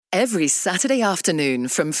every Saturday afternoon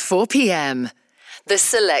from 4 p.m. The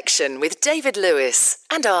Selection with David Lewis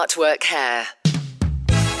and Artwork Hair.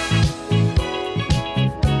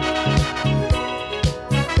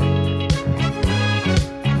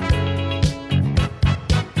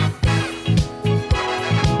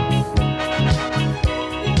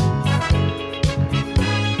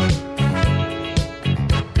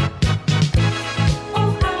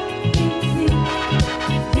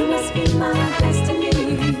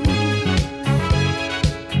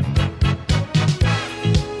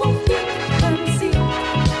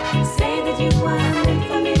 You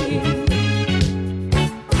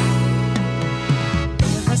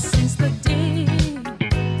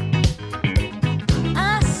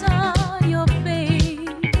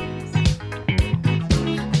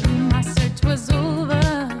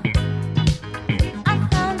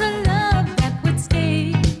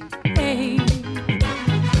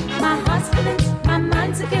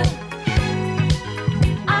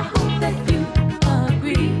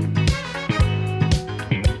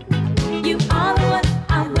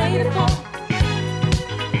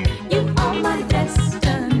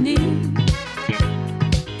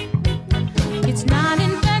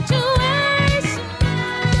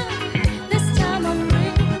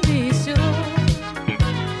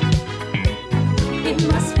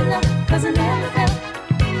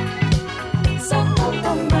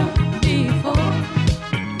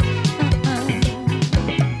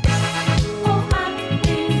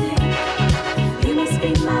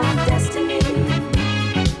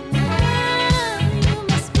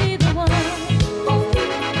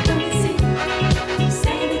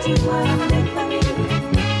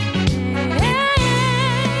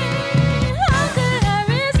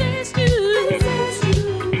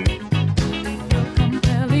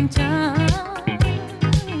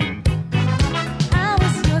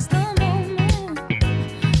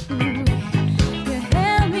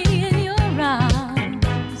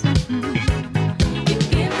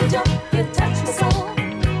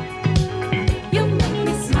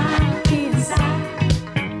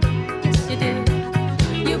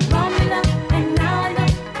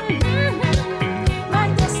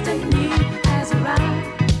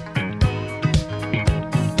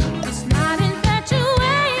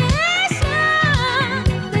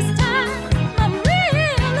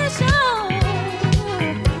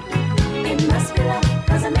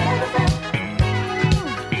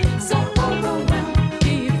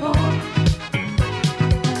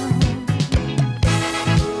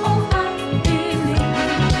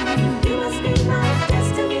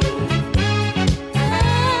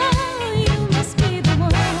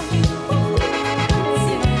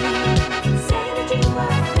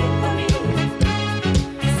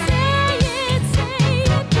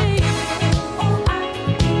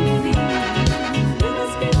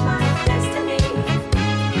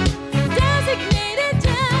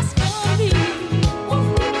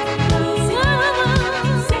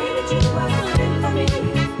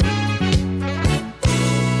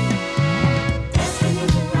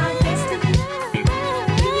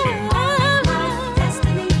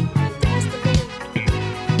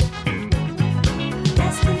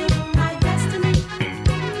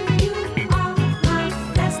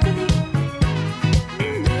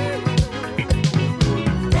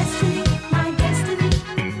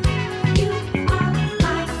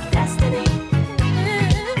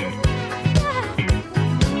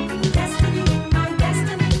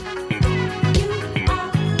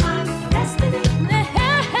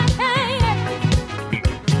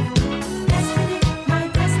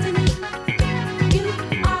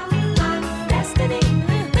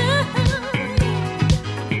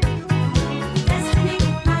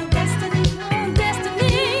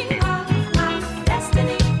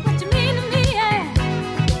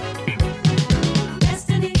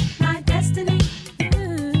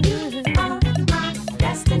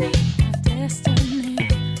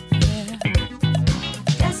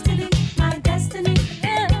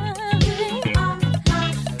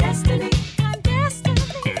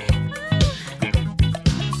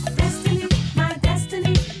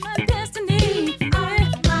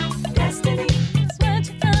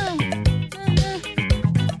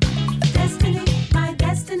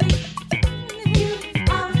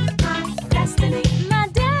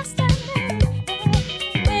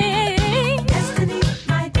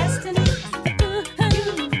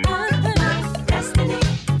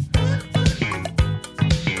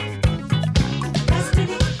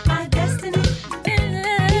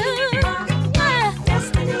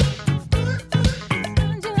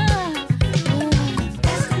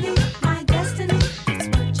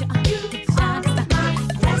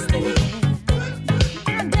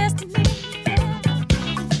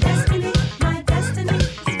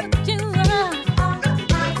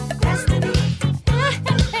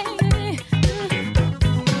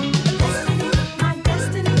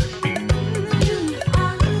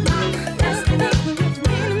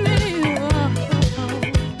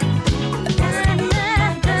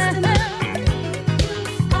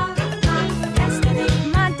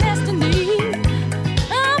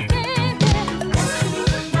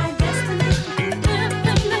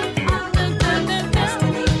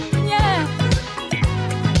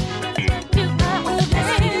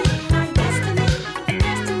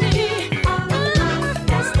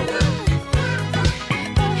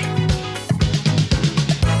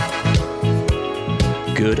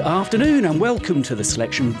Good afternoon and welcome to The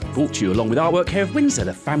Selection, brought to you along with Artwork Care of Windsor,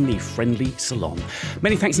 the family-friendly salon.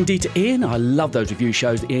 Many thanks indeed to Ian. I love those review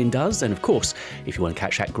shows that Ian does. And of course, if you want to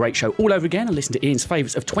catch that great show all over again and listen to Ian's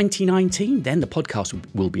favourites of 2019, then the podcast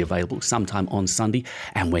will be available sometime on Sunday.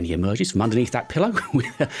 And when he emerges from underneath that pillow,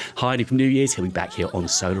 hiding from New Year's, he'll be back here on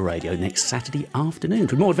Solar Radio next Saturday afternoon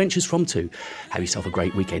for more adventures from 2. Have yourself a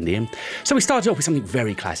great weekend, Ian. So we started off with something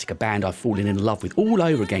very classic, a band I've fallen in love with all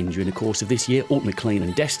over again during the course of this year, ALTON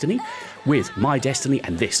McCLAIN Destiny, with My Destiny,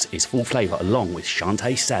 and this is Full Flavour along with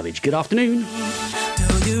Chantay Savage. Good afternoon.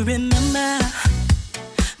 Do you remember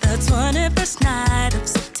the 21st night of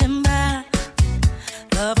September?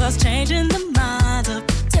 Love was changing the minds of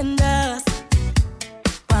pretenders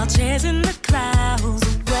while chasing the clouds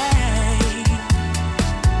away.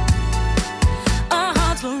 Our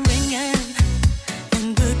hearts were ringing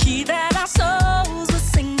in the key that our souls were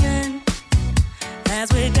singing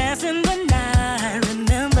as we danced in the night.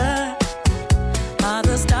 Remember, all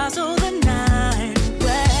the stars hold the night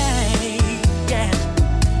away. Yeah.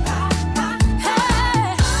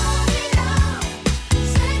 Hey.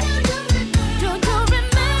 Do you remember?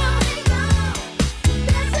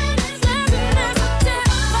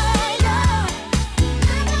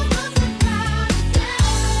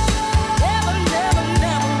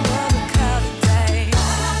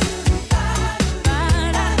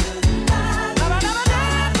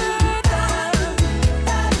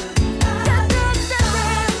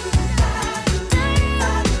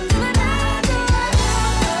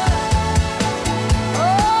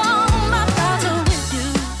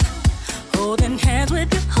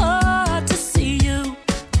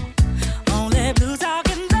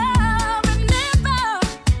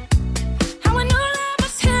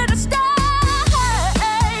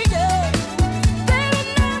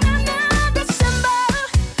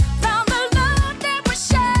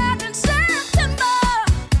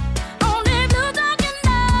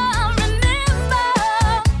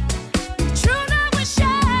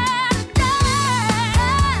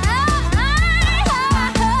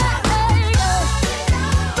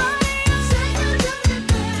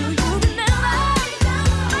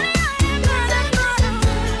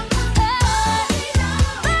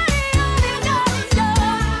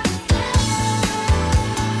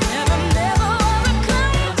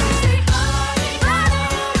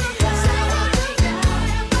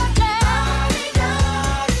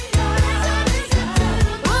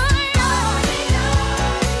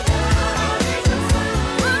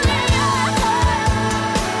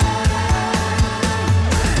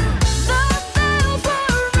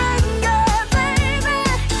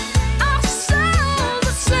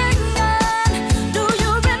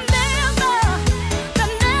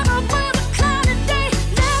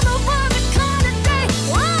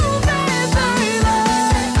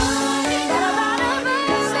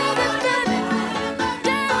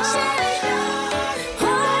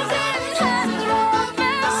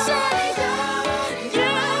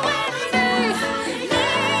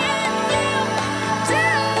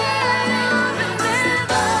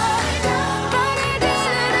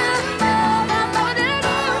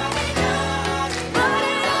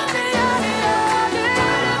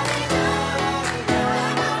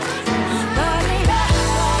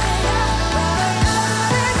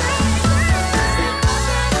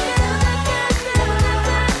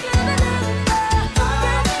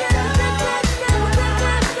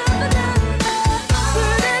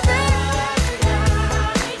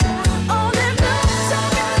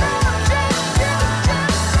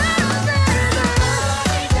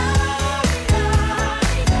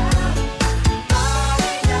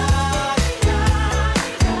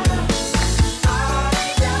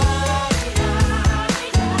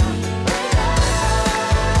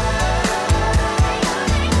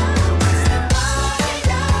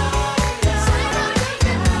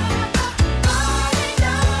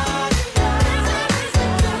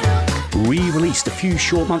 Re-released a few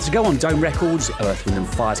short months ago on Dome Records, Earth, Wind &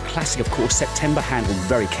 Fire's classic, of course, September, handled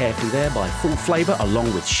very carefully there by Full Flavour along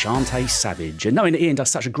with Chantay Savage. And knowing that Ian does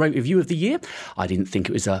such a great review of the year, I didn't think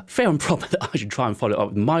it was fair and proper that I should try and follow it up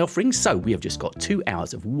with my offerings, so we have just got 2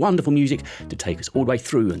 hours of wonderful music to take us all the way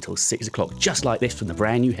through until 6 o'clock, just like this from the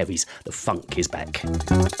brand new heavies. The funk is back.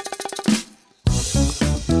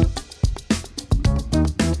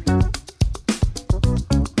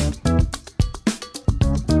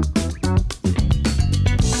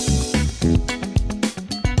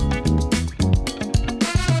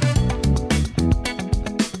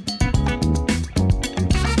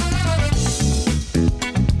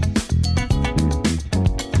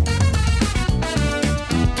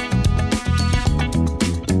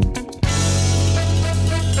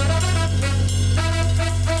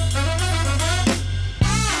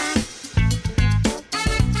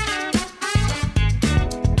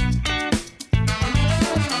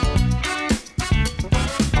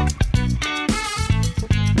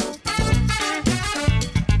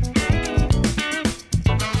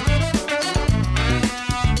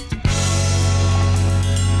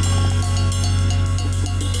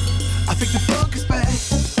 think the funk is back.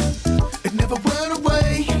 It never went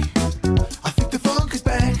away. I think the funk is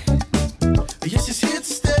back. Yes, it's here to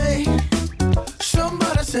stay.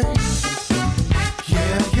 Somebody say,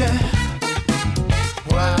 yeah, yeah.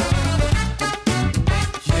 Wow.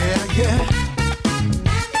 Yeah, yeah.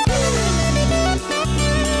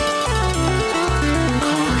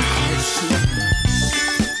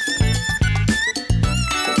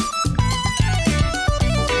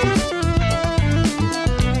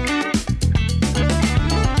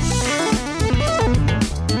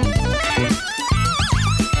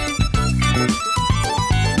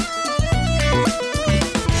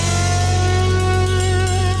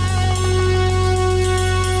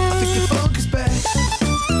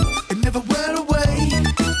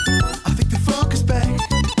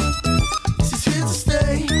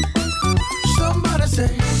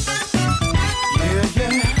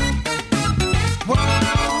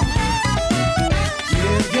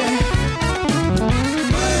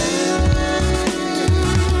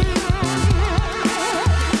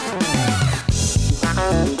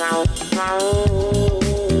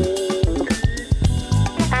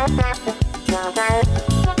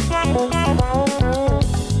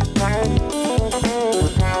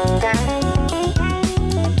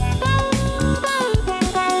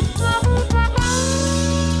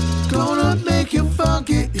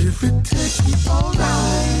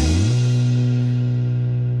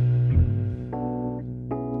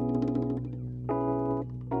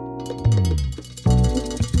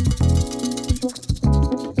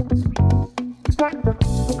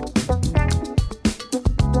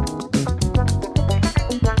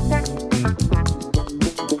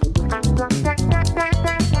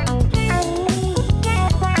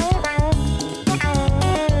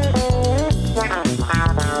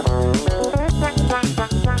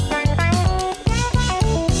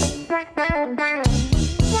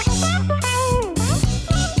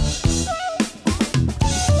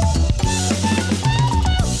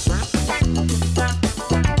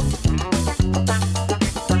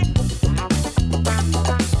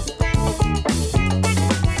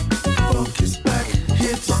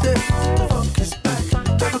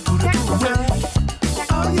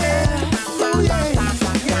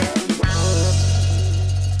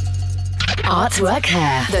 Artwork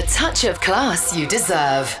Hair, the touch of class you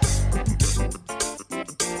deserve.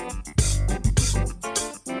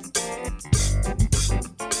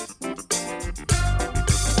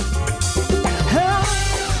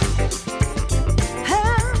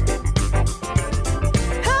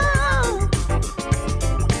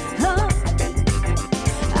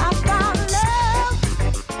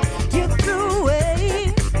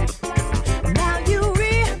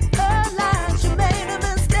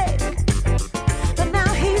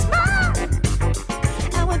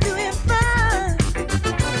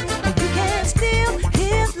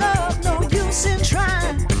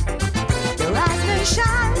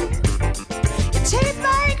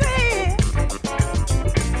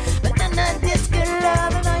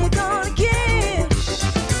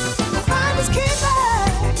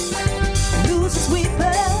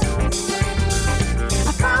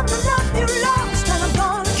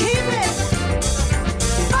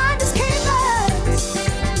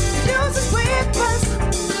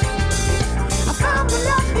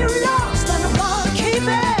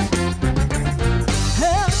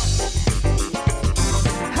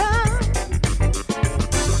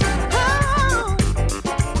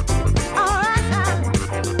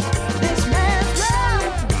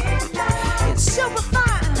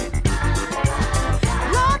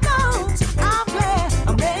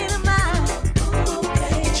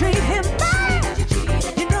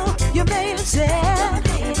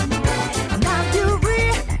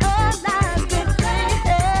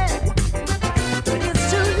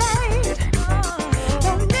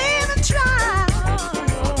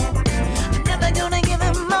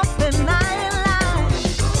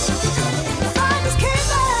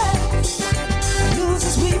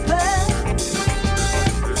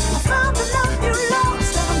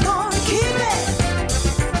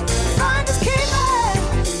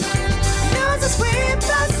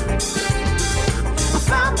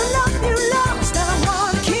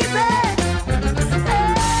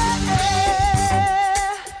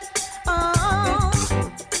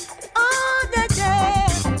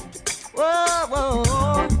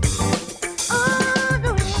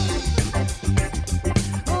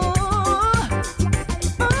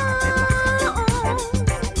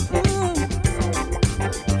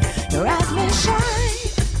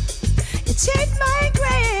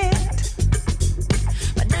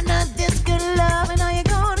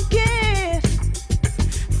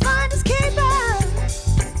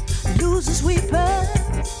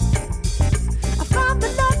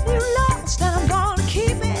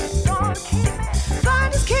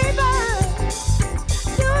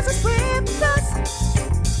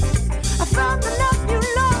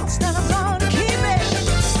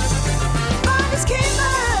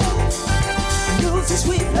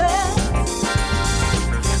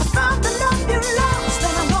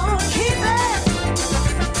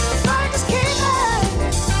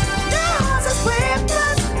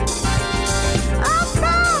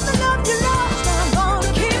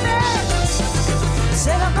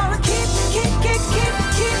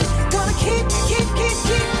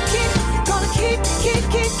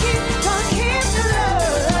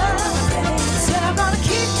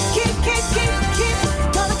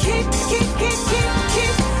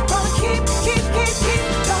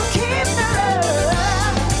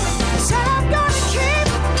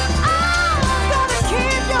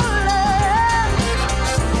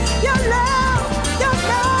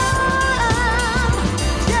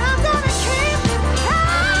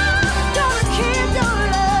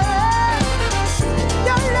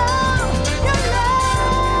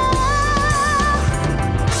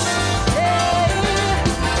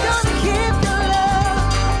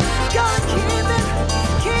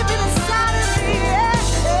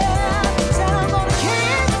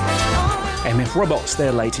 MF Robots,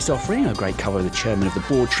 their latest offering, a great cover of the chairman of the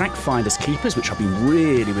board track, Finders Keepers, which I've been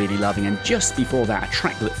really loving. And just before that, a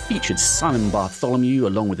track that featured Simon Bartholomew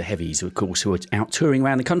along with the Heavies, of course, who are out touring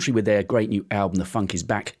around the country with their great new album, The Funk Is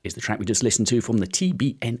Back, is the track we just listened to from the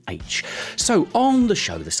TBNH. So on the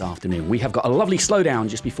show this afternoon, we have got a lovely slowdown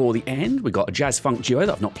just before the end. We've got a jazz funk duo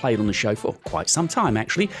that I've not played on the show for quite some time,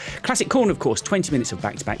 actually. Classic Corn, of course, 20 minutes of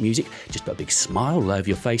back-to-back music, just put a big smile all over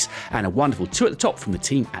your face, and a wonderful two at the top from the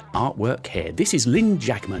team at Artwork Hair. This is LYNN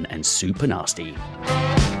JACKAMAN and SUPERNASTY.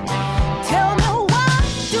 Tell me why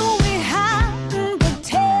do we have to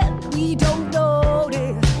pretend we don't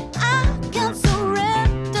notice? I can't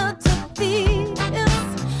surrender to fears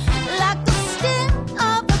like the sting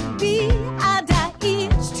of a bee. I die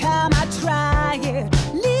each time I try it,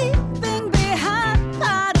 leaving behind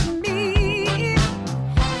part of me.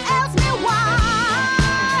 Ask me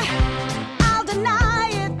why, I'll deny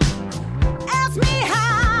it. Ask me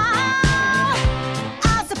how,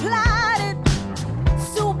 I supplied it.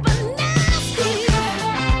 Super nasty,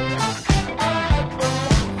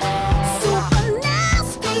 super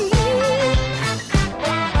nasty.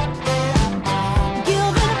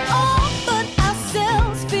 Giving all but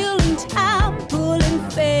ourselves, filling time, pulling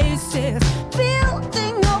faces,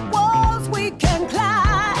 building up walls we can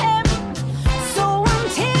climb. So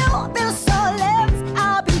until this all ends,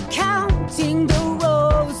 I'll be counting the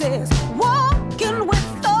roses, walking with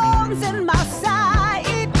thorns in my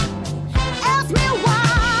side. Ask me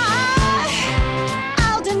why,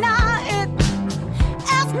 I'll deny it.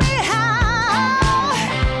 Ask me how,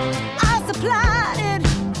 I supplied it.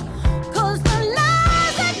 'Cause the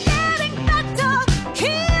lies are getting better,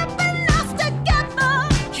 keeping us together,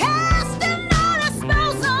 casting all the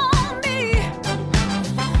spells on me.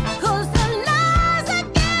 'Cause the lies are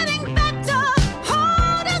getting better,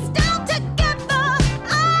 hold us down together.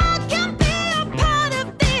 I can be a part of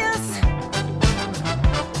this.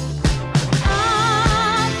 I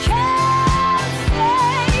can't say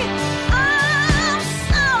I'm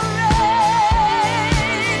sorry.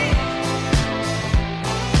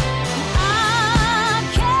 I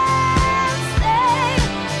can't say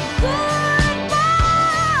goodbye.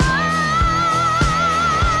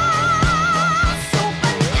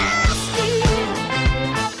 Super nasty,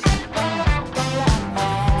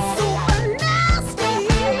 super nasty,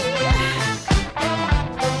 super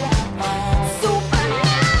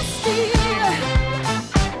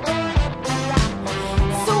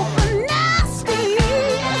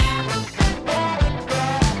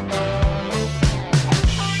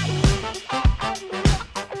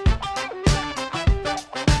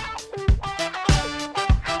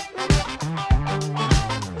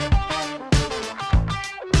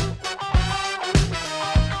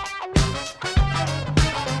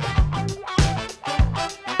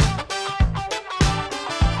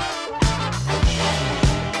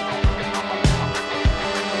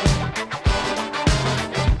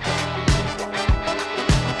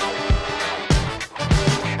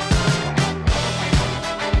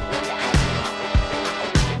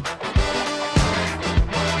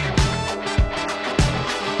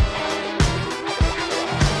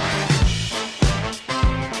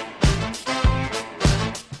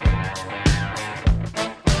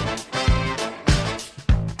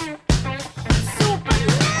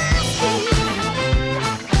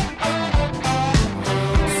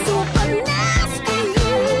nasty,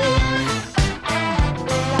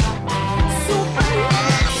 super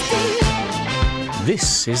nasty.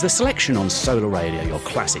 This is The Selection on Solar Radio, your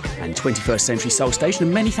classic and 21st century soul station,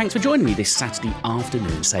 and many thanks for joining me this Saturday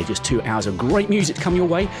afternoon. Say just 2 hours of great music to come your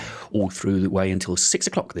way, all through the way until 6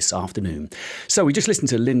 o'clock this afternoon. So we just listened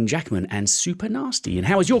to LYNN JACKAMAN and SUPERNASTY. And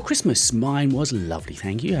how was your Christmas? Mine was lovely,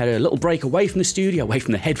 thank you. Had a little break away from the studio, away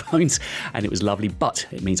from the headphones, and it was lovely, but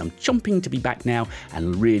it means I'm jumping to be back now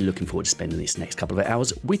and really looking forward to spending this next couple of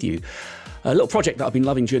hours with you. A little project that I've been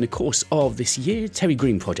loving during the course of this year, TERRI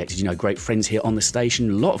GREEN Project. As you know, great friends here on the station,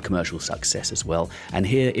 a lot of commercial success as well. And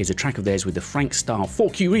here is a track of theirs with the Frank Starr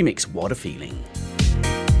 4Q remix, What a Feeling.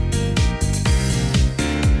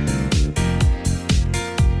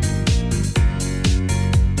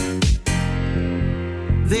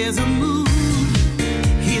 There's a mood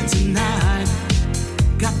here tonight.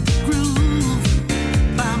 Got the groove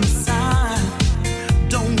by my side.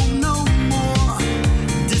 Don't want no more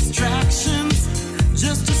distractions.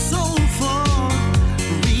 Just a soulful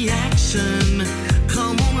reaction.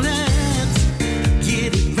 Come on, let's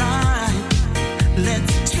get it right.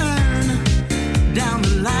 Let's turn down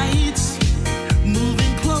the lights.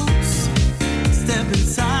 Moving close, step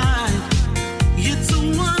inside. It's a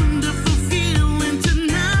wonderful feeling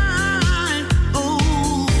tonight.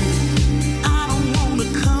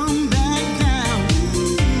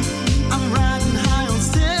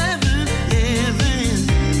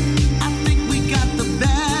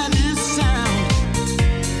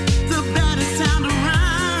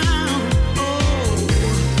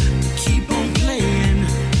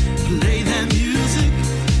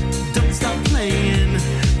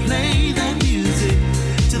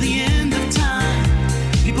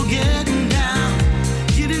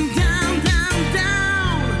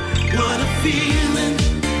 feeling,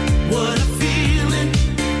 what a feeling,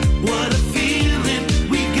 what a feeling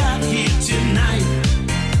we got here tonight.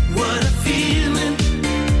 What a feeling,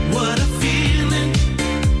 what a feeling,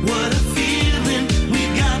 what a feeling we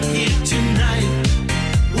got here tonight.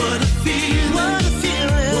 What a feeling, what a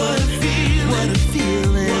feeling, what a feeling, what a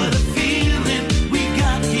feeling, what a feeling we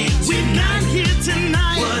got here tonight. We got here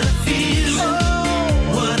tonight. What a feeling, oh,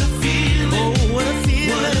 what a feeling, oh, what a feeling,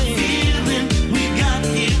 what a feeling we got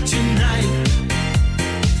here tonight.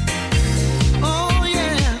 Oh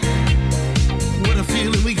yeah, what a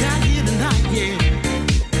feeling we got here tonight, yeah.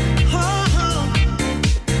 Oh,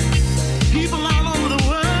 people all over the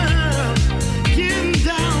world getting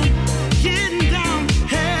down,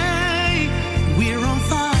 hey, we're on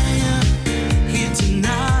fire here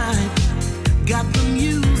tonight. Got the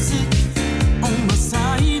music on my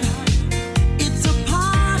side. It's a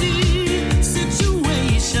party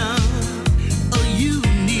situation, a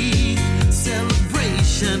unique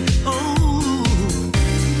celebration. Oh,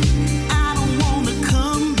 I don't wanna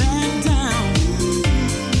come back down.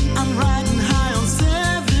 I'm riding high on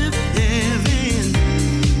seventh heaven.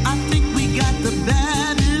 I think we got the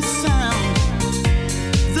baddest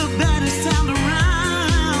sound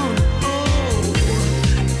around. Oh,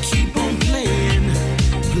 keep on playing,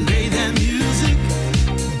 play that music.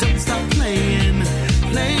 Don't stop playing,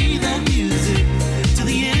 play that music to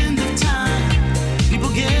the end of time. People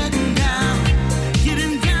getting down,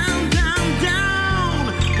 down.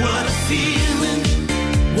 What a feeling,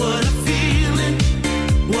 what a feeling,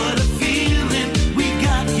 what a feeling we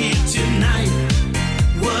got here tonight.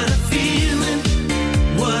 What a feeling,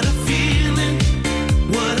 what a feeling,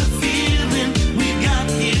 what a feeling we got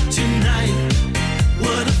here tonight.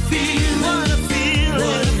 What a feeling, what a feeling,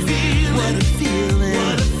 what a feeling, what a feeling,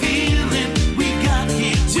 what a feeling we got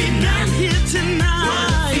here tonight. We got here tonight.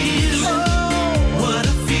 What a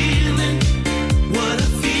feeling, what a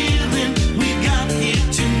feeling we got here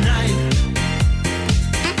tonight.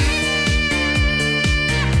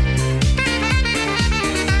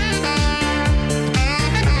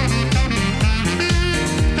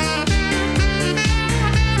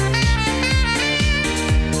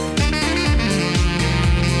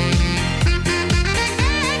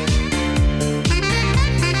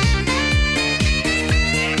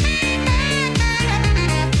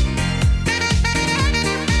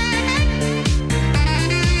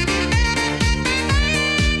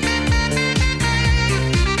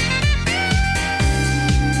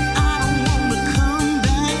 I don't wanna come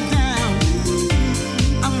back down.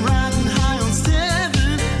 I'm riding high on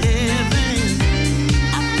seventh heaven.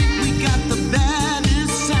 I think we got the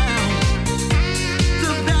baddest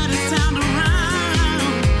sound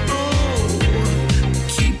around. Oh,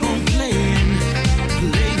 keep on playing,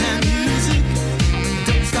 play that music.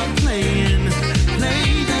 Don't stop playing, play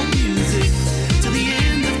that music to the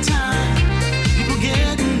end of time. People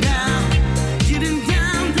getting down,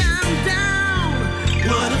 down.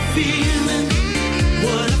 What a feeling,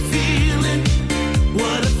 what a feeling,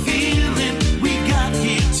 what a feeling we got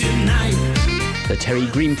here tonight. The Terri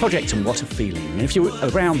Green Project and What a Feeling. And if you're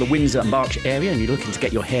around the Windsor and Berkshire area and you're looking to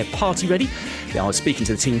get your hair party ready, I was speaking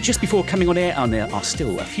to the team just before coming on air, and there are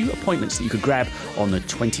still a few appointments that you could grab on the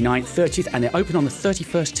 29th, 30th, and they're open on the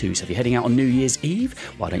 31st too. So if you're heading out on New Year's Eve,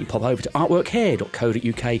 why don't you pop over to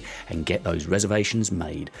artworkhair.co.uk and get those reservations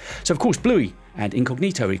made. So of course, Bluey and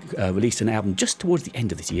Incognito released an album just towards the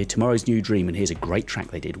end of this year, Tomorrow's New Dream, and here's a great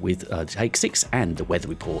track they did with Take 6 and The Weather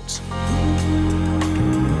Reports.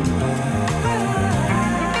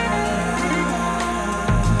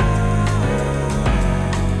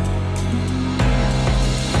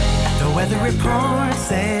 The weather report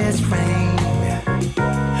says rain,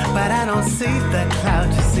 but I don't see the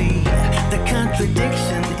clouds, you see. The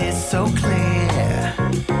contradiction is so clear.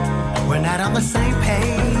 We're not on the same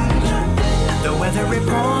page. The weather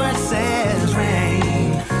report says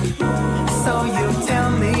rain, so you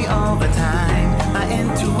tell me all the time. My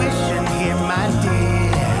intuition here, my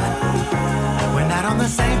dear. We're not on the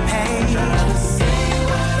same page. See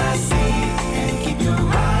what I see and keep your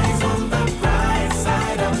eyes on the bright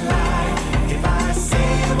side of life. If I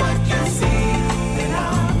see what you see, then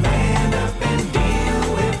I'll man up and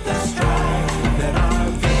deal with the strife. Let our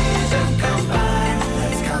vision combine.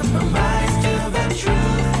 Let's compromise till the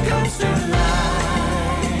truth comes to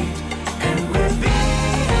light. And we'll be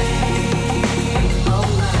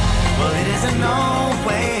alright. Well, it isn't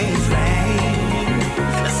always rain.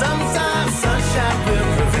 Sometimes sunshine will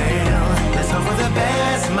prevail.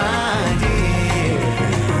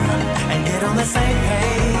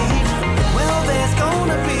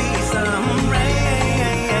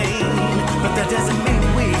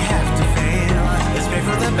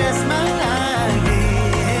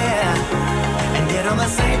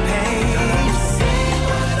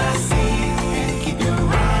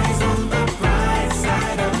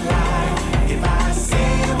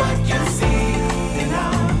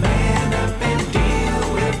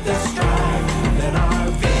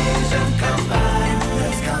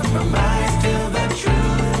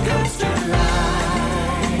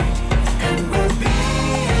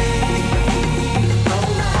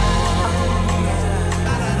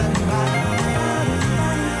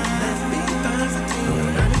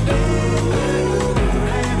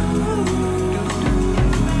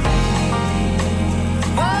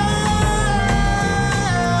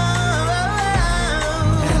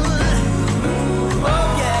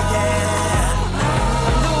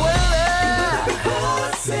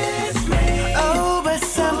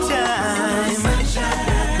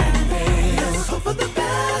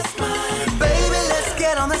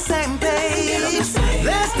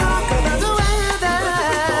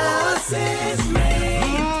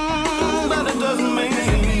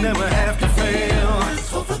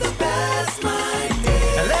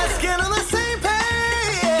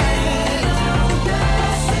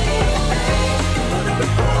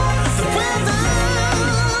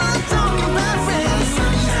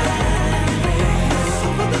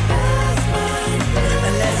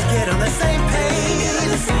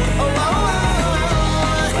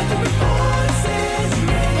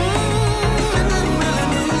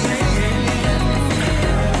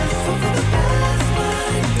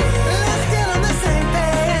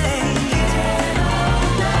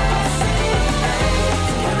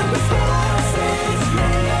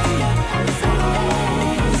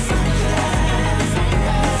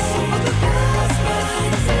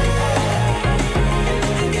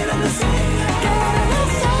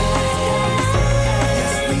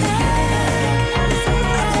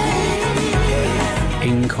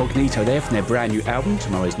 Incognito there from their brand new album,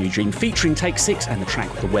 Tomorrow's New Dream, featuring Take 6 and the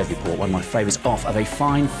track with the Web Report, one of my favourites off of a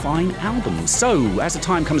fine, fine album. So, as the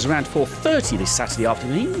time comes around 4:30 this Saturday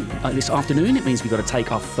afternoon, it means we've got to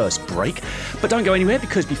take our first break. But don't go anywhere,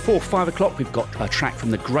 because before 5 o'clock we've got a track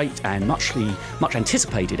from the great and much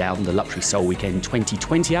anticipated album, the Luxury Soul Weekend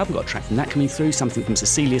 2020 album. Got a track from that coming through, something from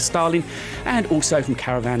Cecilia Stalin, and also from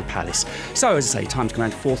Caravan Palace. So, as I say, time to go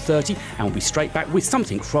around 4:30, and we'll be straight back with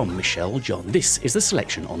something from Michelle John. This is the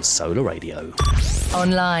selection on Solar Radio.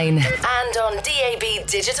 Online and on DAB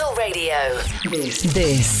Digital Radio.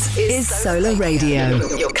 This is Solar Radio,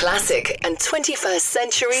 your classic and 21st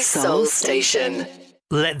century soul station.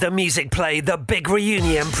 Let the music play. The Big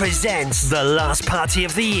Reunion presents the last party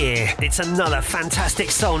of the year. It's another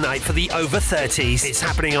fantastic soul night for the over 30s. It's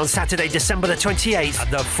happening on Saturday, December the 28th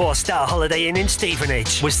at the 4-star Holiday Inn in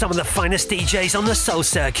Stevenage, with some of the finest DJs on the soul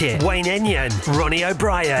circuit. Wayne Enyon, Ronnie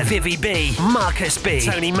O'Brien, Vivi B, Marcus B,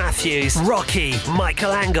 Tony Matthews, Rocky,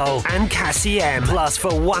 Michael Angle and Cassie M. Plus,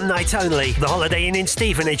 for one night only, the Holiday Inn in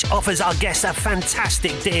Stevenage offers our guests a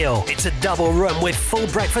fantastic deal. It's a double room with full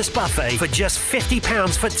breakfast buffet for just £50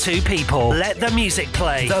 for 2 people. Let the music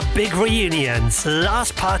play. The Big Reunions,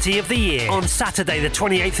 last party of the year, on Saturday the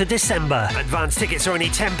 28th of December. Advance tickets are only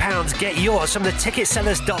 £10. Get yours from the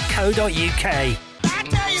ticketsellers.co.uk.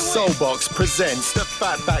 Soulbox presents the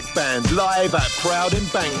Fatback Band live at Proud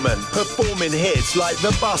Embankment, performing hits like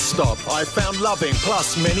The Bus Stop, I Found Loving,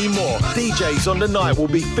 plus many more. DJs on the night will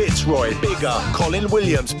be Fitzroy, Bigger, Colin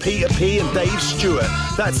Williams, Peter P and Dave Stewart.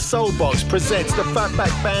 That's Soulbox presents the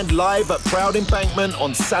Fatback Band live at Proud Embankment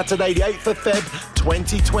on Saturday the 8th of Feb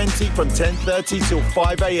 2020 from 10:30 till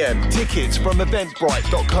 5 a.m. Tickets from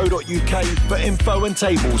eventbrite.co.uk. For info and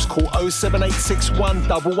tables, call 07861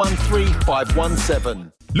 113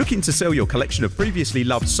 517. Looking to sell your collection of previously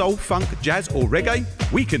loved soul, funk, jazz or reggae?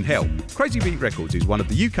 We can help. Crazy Beat Records is one of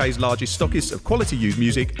the UK's largest stockists of quality used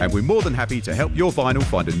music, and we're more than happy to help your vinyl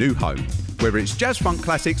find a new home. Whether it's jazz funk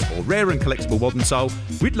classics or rare and collectible modern soul,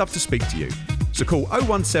 we'd love to speak to you. So call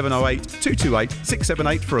 01708 228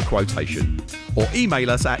 678 for a quotation, or email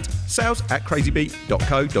us at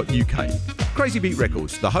sales@crazybeat.co.uk. Crazy Beat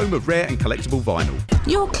Records, the home of rare and collectible vinyl.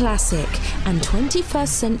 Your classic and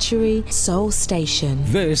 21st century soul station.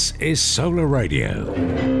 This is Solar Radio.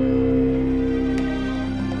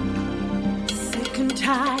 Sick and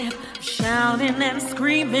tired of shouting and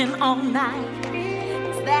screaming all night.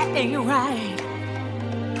 'Cause that ain't right.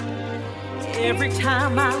 Every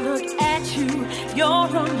time I look at you, you're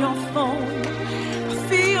on your phone. I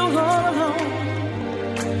feel all alone.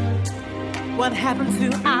 What happened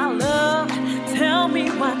to our love? Tell me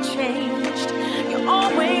what changed. You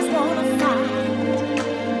always wanna fight.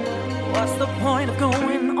 What's the point of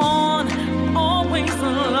going on, always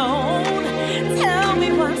alone? Tell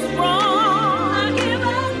me what's wrong. I give up.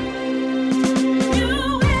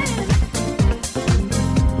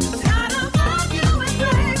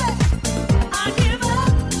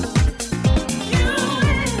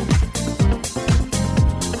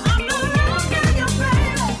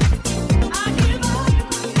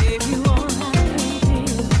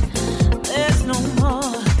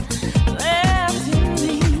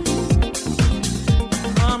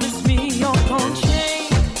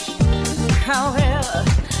 However,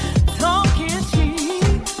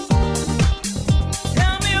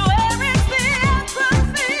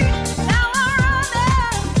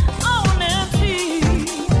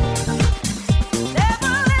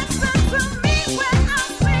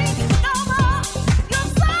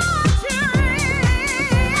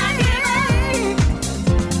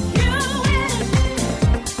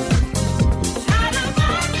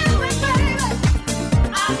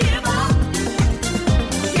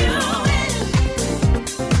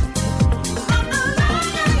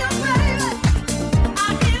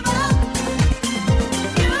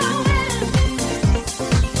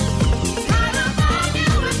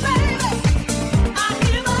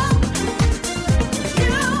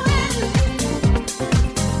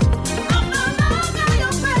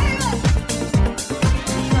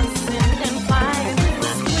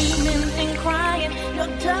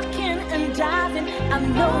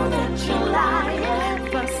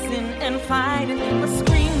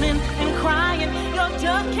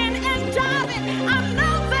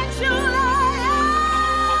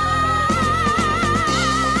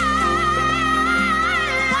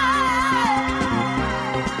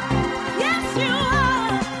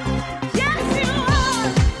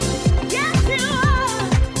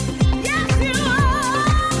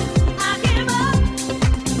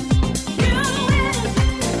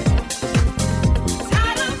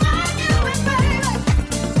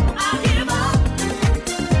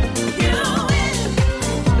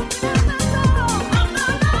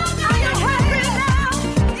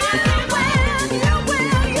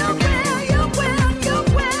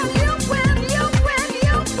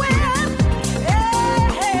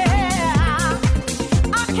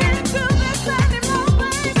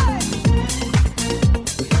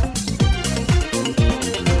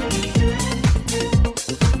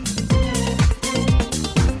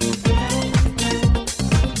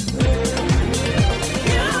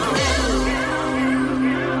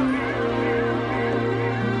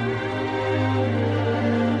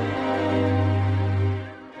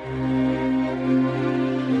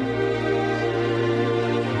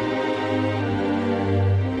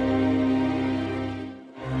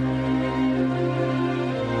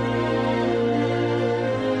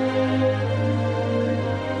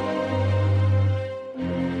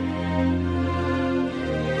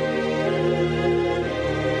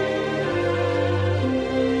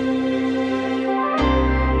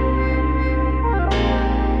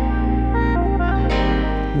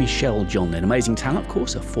 Michelle John, an amazing talent, of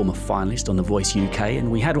course, a former finalist on The Voice UK, and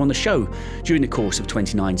we had her on the show during the course of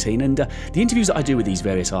 2019. And the interviews that I do with these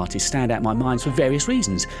various artists stand out in my mind for various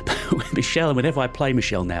reasons. But with Michelle, and whenever I play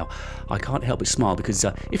Michelle now, I can't help but smile because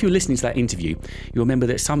if you're listening to that interview, you'll remember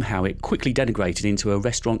that somehow it quickly denigrated into a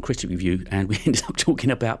restaurant critic review, and we ended up talking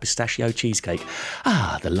about pistachio cheesecake.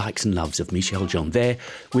 The likes and loves of Michelle John there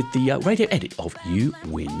with the radio edit of You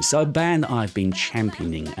Win. So a band that I've been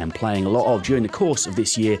championing and playing a lot of during the course of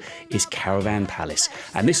this year is Caravan Palace.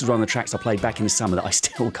 And this is one of the tracks I played back in the summer that I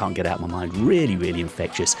still can't get out of my mind. Really, really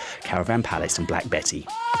infectious. Caravan Palace and Black Betty.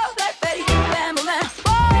 Oh, Black Betty, Bambolam.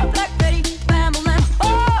 Oh, Black Betty, Bambolam.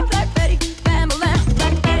 Oh, Black Betty, Bambolam.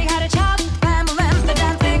 Black Betty had a job, Bambolam. The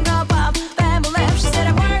damn thing gone pop, Bambolam. She said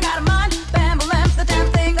I weren't out of mind, Bambolam. The damn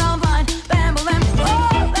thing gone blind, Bambolam.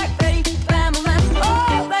 Oh, Black Betty,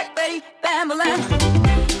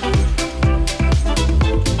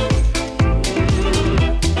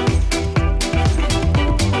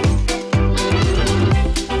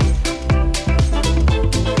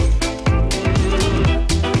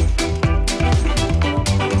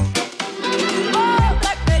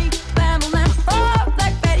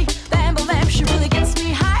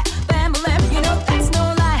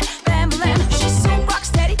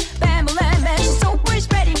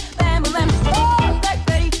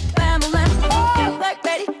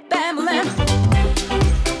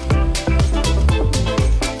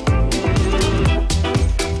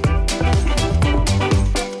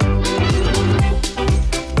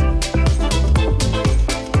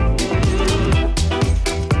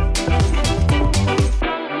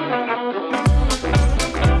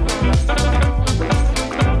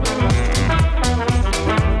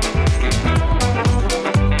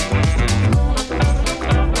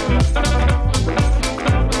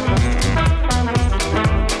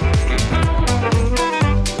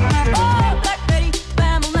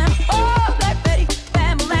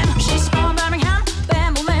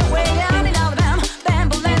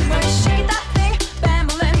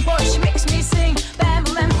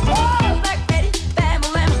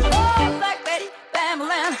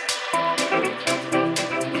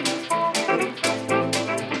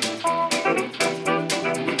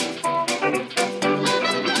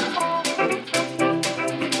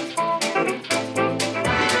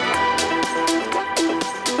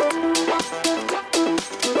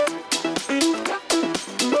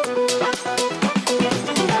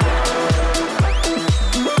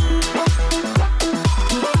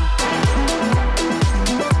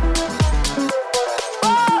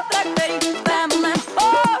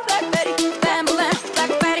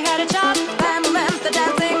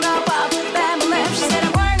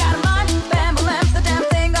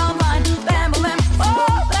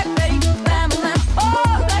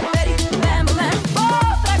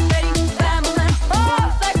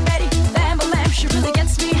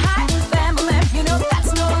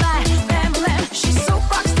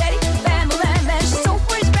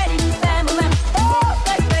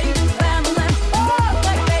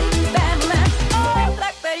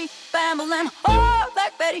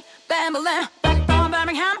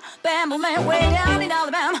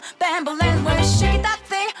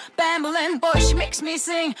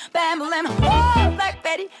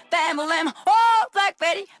 Bambolam. Oh, Black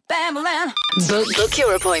Betty, Bambolam. Book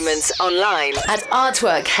your appointments online at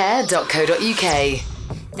artworkhair.co.uk.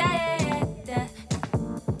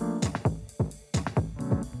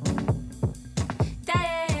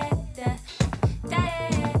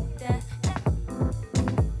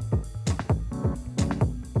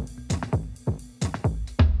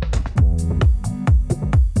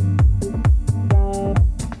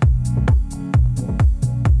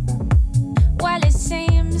 Well, it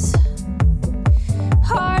seems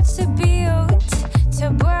hard to build, to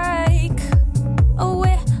break. Oh,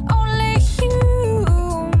 we're only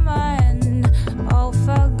human.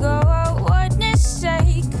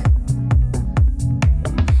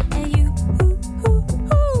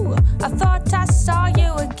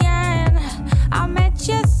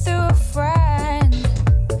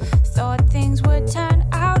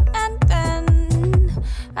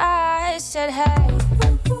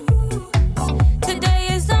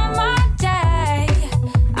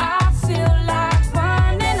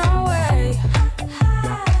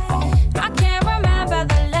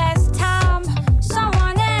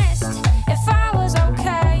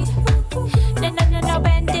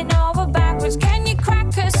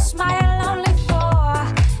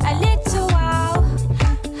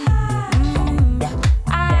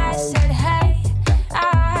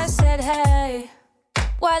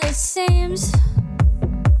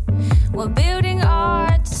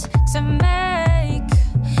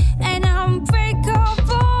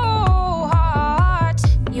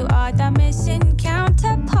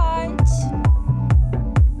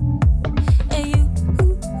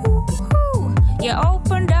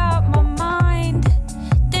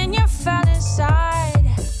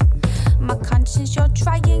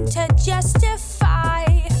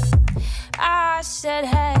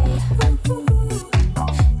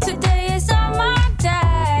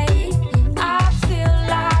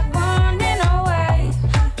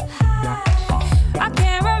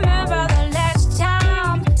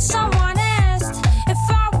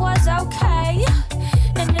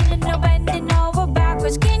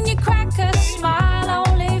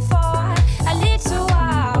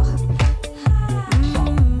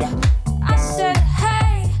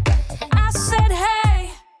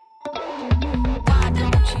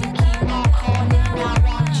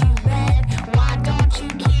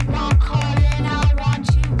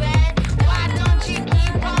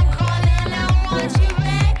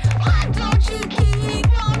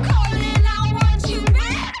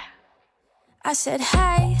 said,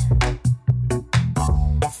 hey,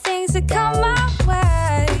 things that come my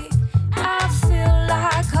way, I feel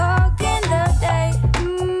like hugging the day.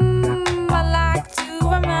 I like to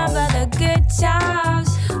remember the good times.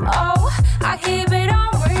 Oh, I keep it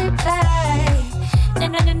on replay.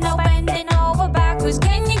 No bending over backwards.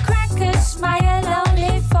 Can you crack a smile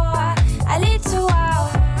only for a little while?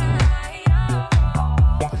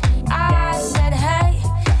 I said, hey,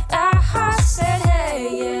 I said,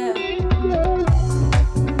 hey, yeah.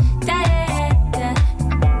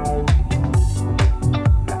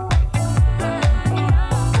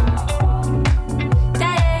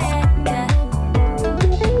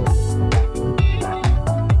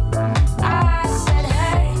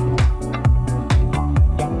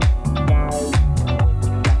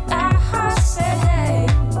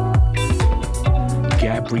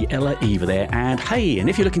 Gabriella Eva there, and hey, and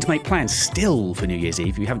if you're looking to make plans still for New Year's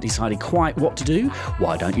Eve, you haven't decided quite what to do,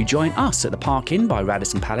 why don't you join us at the Park Inn by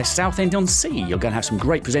Radisson Palace, Southend-on-Sea. You're going to have some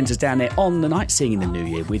great presenters down there on the night singing the New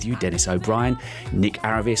Year with you. Dennis O'Brien, Nick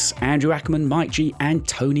Aravis, Andrew Ackerman, Mike G and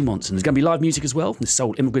Tony Monson. There's going to be live music as well from the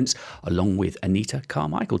Soul Immigrants along with Anita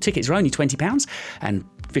Carmichael. Tickets are only £20 and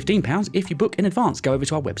 £15 if you book in advance. Go over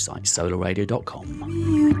to our website, solarradio.com.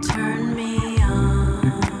 You turn me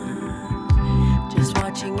on, just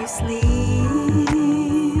watching you sleep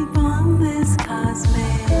on this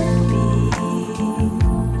cosmic beach.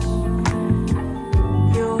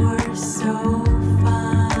 You're so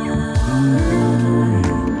fine,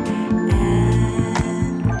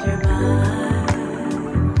 and you're mine.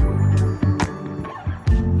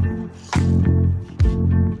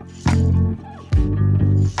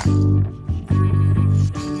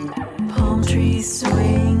 Palm trees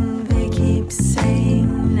swing, they keep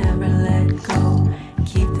saying never let go.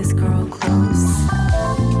 Keep this girl close.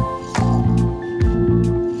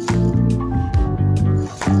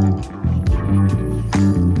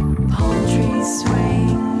 Palm trees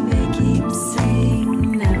swing, they keep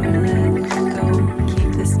saying never let go.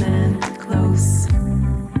 Keep this man close.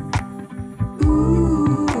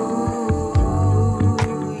 Ooh,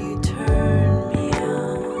 you turn me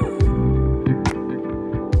on.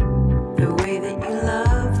 The way that you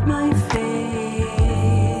love my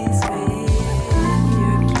face with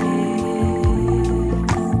your kiss,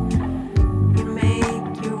 you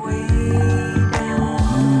make your way down.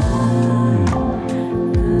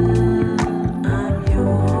 I'm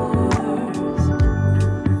yours.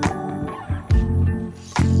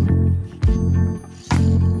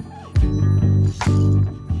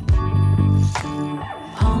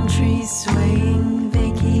 Palm trees swing, they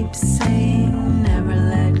keep saying never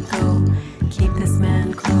let go. Keep this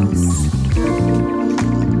man close.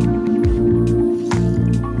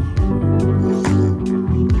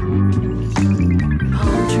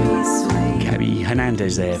 Palm trees swing. Gaby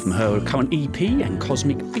Hernandez there from her current EP and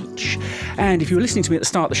Cosmic Beach. And if you were listening to me at the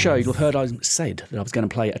start of the show, you'll have heard I said that I was going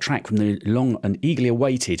to play a track from the long and eagerly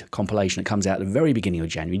awaited compilation that comes out at the very beginning of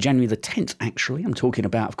January the 10th, actually. I'm talking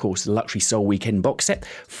about, of course, the Luxury Soul Weekend box set,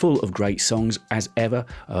 full of great songs as ever.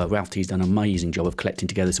 Ralph T's done an amazing job of collecting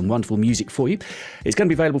together some wonderful music for you. It's going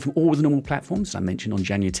to be available from all the normal platforms, as I mentioned, on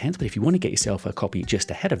January 10th. But if you want to get yourself a copy just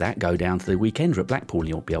ahead of that, go down to the Weekender at Blackpool and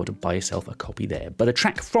you'll be able to buy yourself a copy there. But a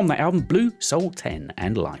track from that album, Blue Soul 10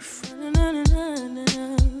 and Life.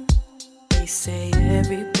 They say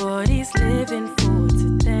everybody's living for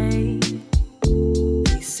today.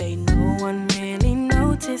 They say no one really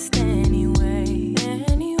noticed anyway.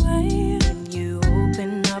 When you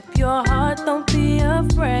open up your heart, don't be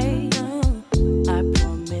afraid. I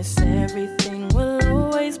promise everything will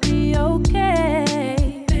always be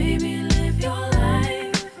okay. Baby, live your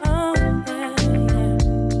life. Oh, yeah, yeah.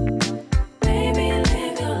 Baby,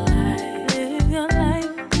 live your life. Live your life.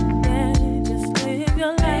 Yeah, just live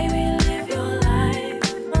your life. Baby, live your life.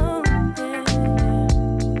 Oh, yeah.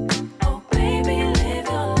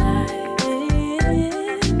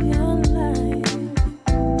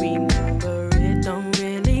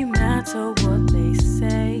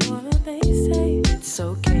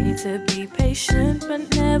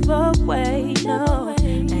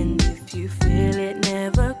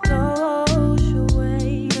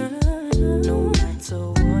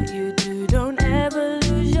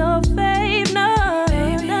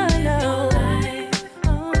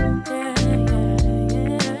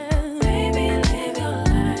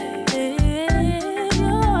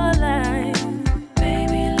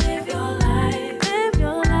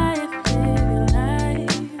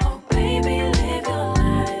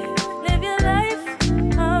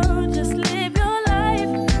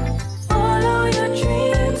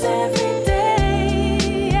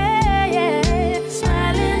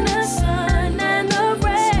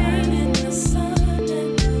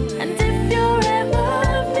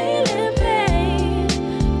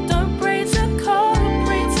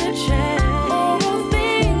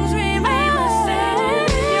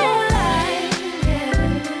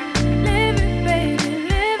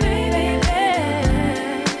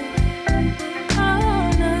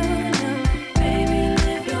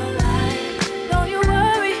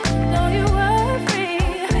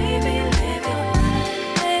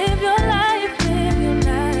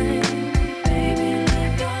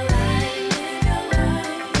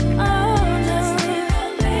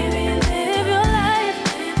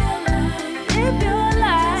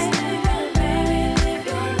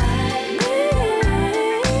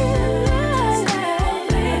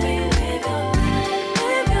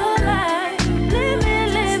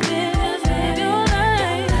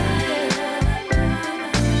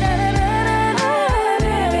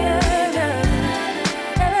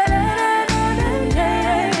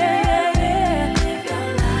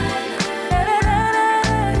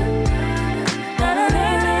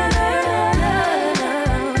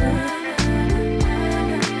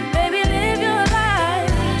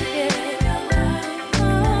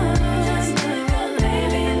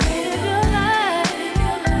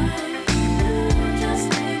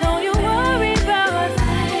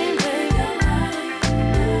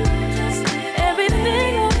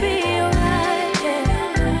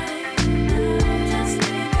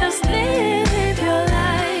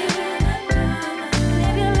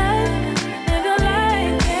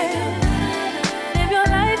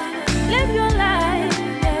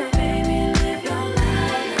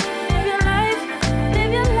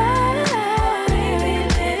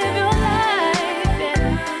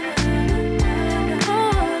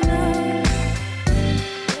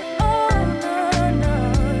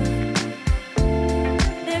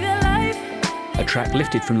 a track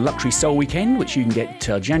lifted from Luxury Soul Weekend, which you can get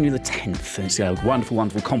January the 10th. It's a wonderful,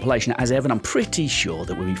 wonderful compilation as ever, and I'm pretty sure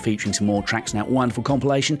that we'll be featuring some more tracks in that wonderful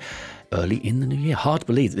compilation early in the new year. Hard to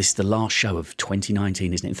believe that this is the last show of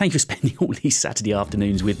 2019, isn't it? And thank you for spending all these Saturday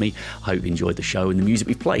afternoons with me. I hope you enjoyed the show and the music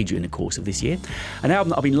we've played during the course of this year. An album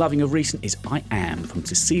that I've been loving of recent is I Am from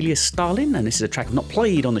CECILIA Stalin, and this is a track I've not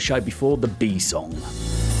played on the show before, the B Song.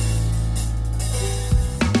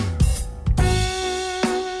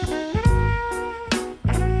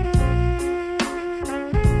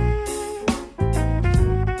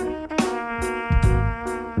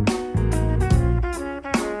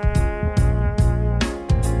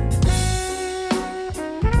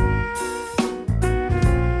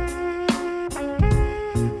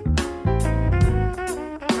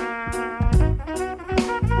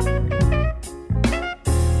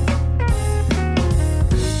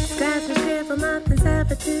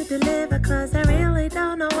 To deliver, cause I really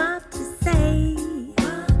don't know what to say.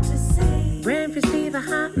 Brain receiver,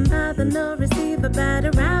 hot and bothered, no receiver,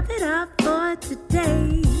 better wrap it up for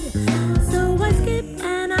today. So I skip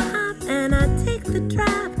and I hop and I take the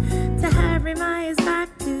trap to hurry my eyes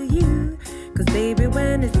back to you. Cause baby,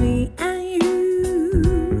 when it's me and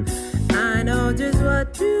you, I know just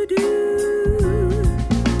what to do.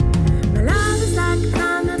 My love is like a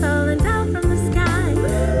comet falling down from the sky.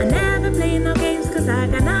 I never play no games cause I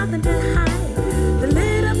got nothing to hide. The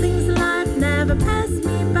little things in life never pass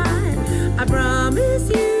me by, I promise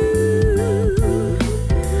you.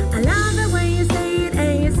 I love it when you say it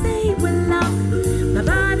and you say it with love. My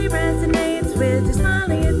body resonates with your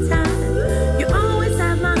smiling at time. You always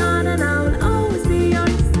have my heart and I will always be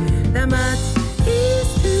yours. That much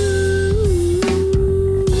is true.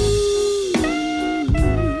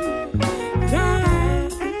 Yeah.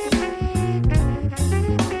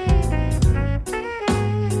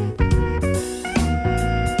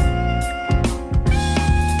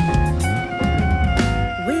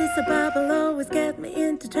 Whistle bubble always get me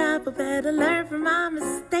into trouble. Better learn from my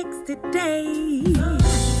mistakes today.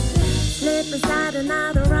 Slip inside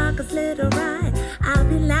another rocker's little ride. I'll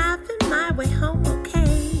be laughing my way home,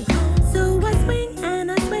 okay? So I swing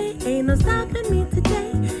and I sway, ain't no stopping me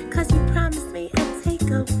today. Cause you promised me a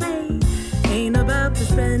takeaway. Ain't about the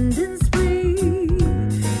spending spree,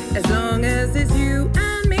 as long as it's you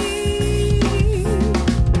and me.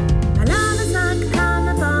 My love is like a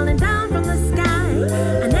comet falling down from the sky.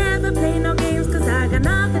 I never play no games cause I got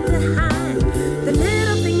nothing to hide. The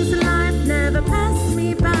little things in life never pass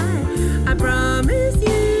me by, I promise you.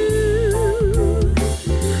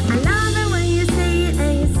 I love it when you say it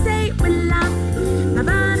and you say it with love. My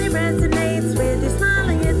body resonates with your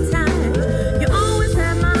smiling at times. You always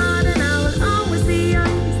have my heart and I will always be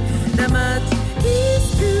yours. That much is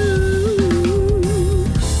true.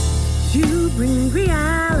 You bring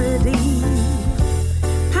reality,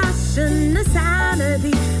 passion,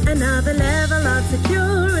 sanity, another level of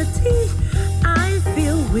security I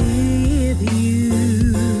feel with you.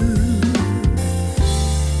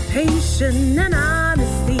 Patience and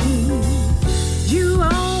honesty, you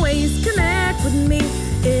always connect with me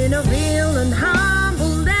in a real and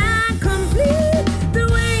humble and complete the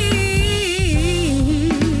way.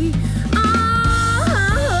 Oh,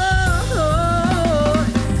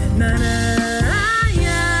 na na,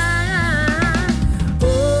 yeah. Oh.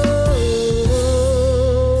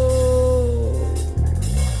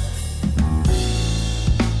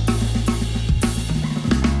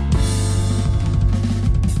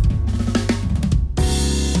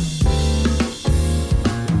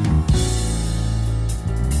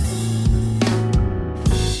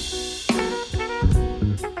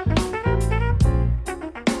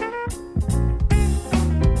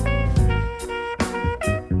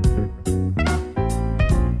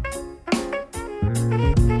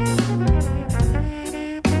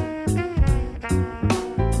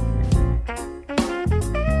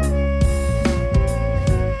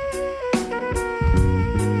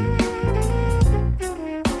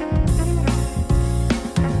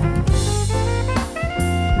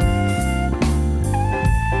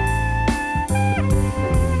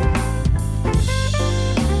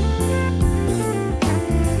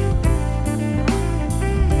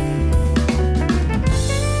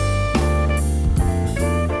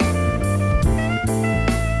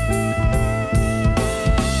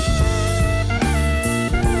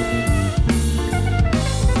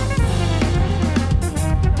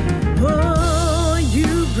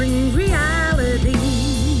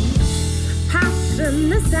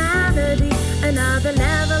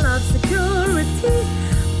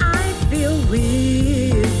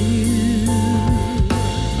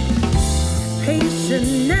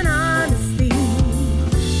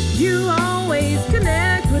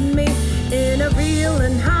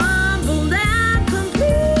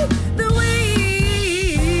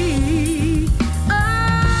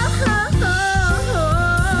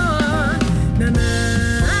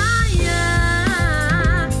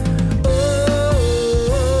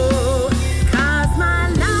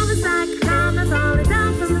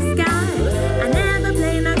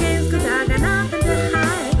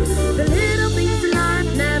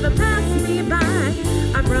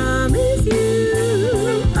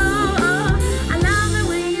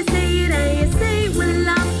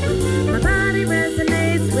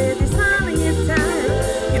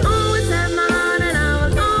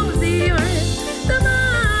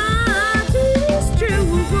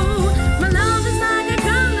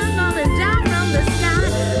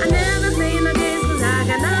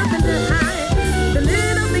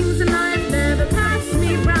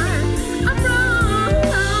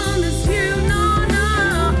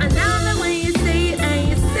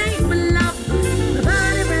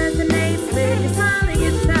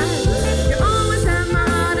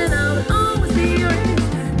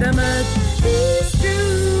 much is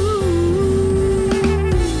true.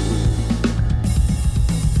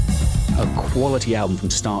 A quality album from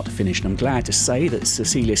start to finish, and I'm glad to say that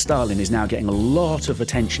CECILIA STALIN is now getting a lot of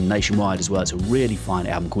attention nationwide as well. It's a really fine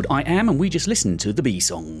album called I Am, and we just listened to the B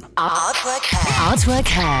song. Artwork Hair. Artwork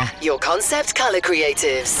Hair. Your concept colour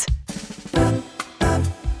creatives.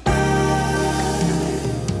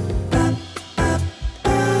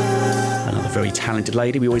 Another very talented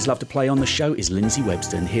lady we always love to play on the show is LYNDSEY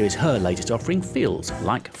WEBSTER, and here is her latest offering, Feels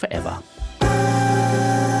Like Forever.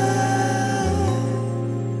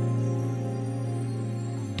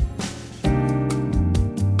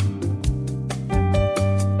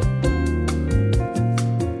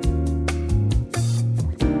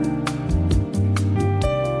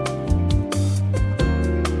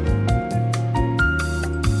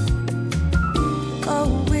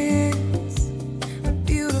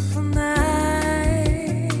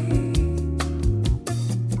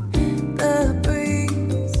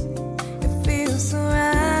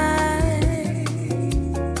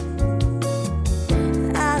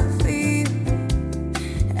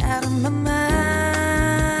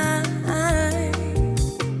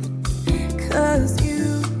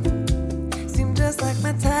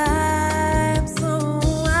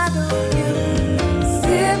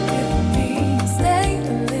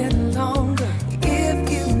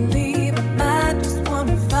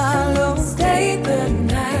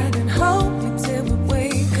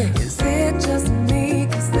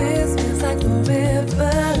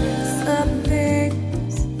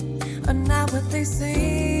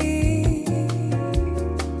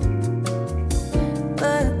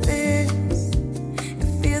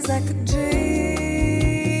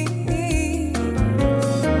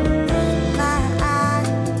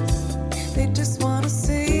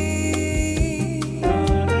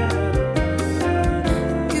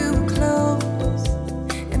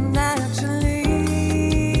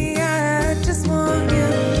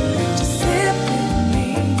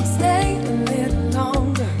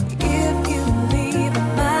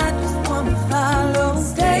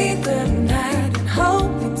 Stay the night and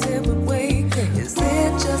hope until we wake. Is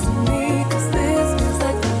it just me?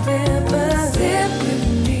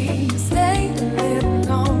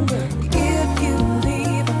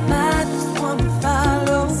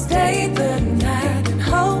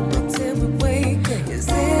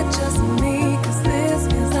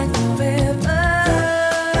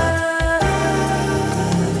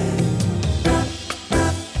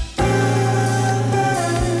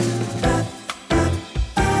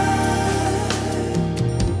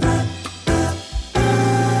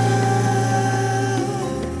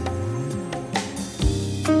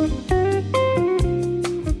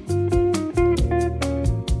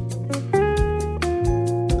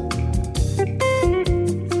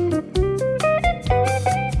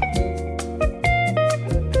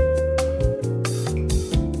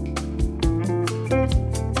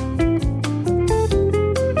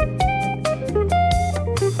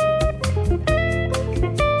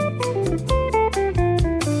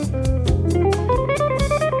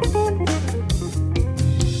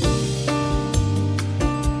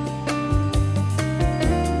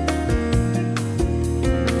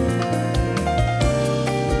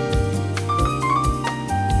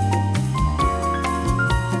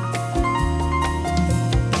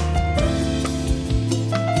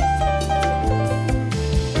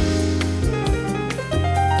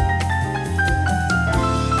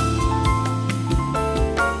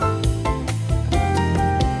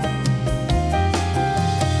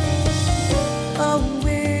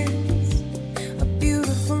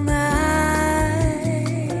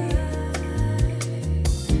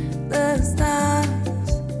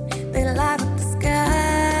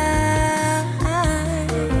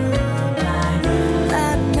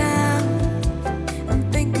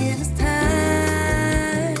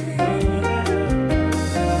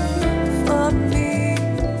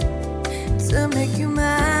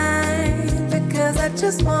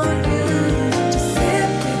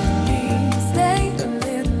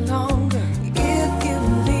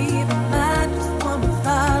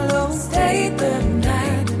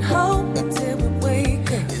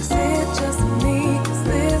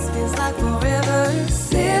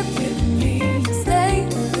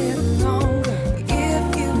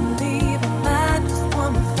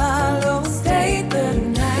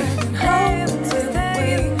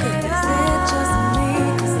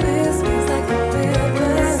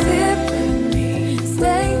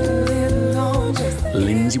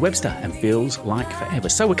 Lindsay Webster and Feels Like Forever.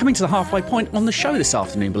 So we're coming to the halfway point on the show this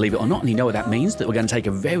afternoon, believe it or not, and you know what that means, that we're going to take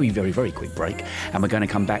a very, very, very quick break, and we're going to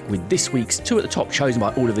come back with this week's Two at the Top, chosen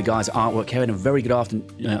by all of the guys at Artwork Care. And a very good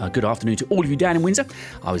afternoon to all of you down in Windsor.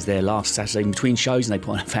 I was there last Saturday in between shows, and they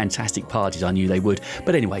put on a fantastic parties. I knew they would.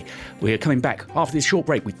 But anyway, we're coming back after this short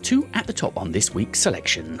break with Two at the Top on this week's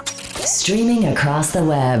selection. Streaming across the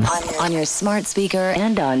web, on your smart speaker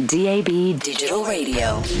and on DAB Digital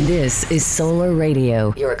Radio. This is Solar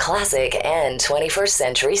Radio, your classic and 21st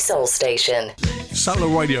century soul station. Solar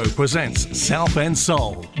Radio presents Southend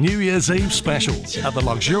Soul New Year's Eve special at the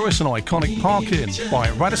luxurious and iconic Park Inn by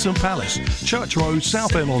Radisson Palace, Church Road,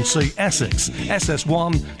 Southend-on-Sea, Essex,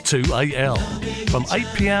 SS1 2AL, from 8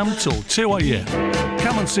 p.m. till 2 a.m.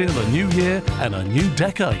 Come and see the new year and a new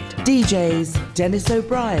decade. DJs Dennis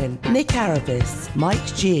O'Brien, Nick Aravis, Mike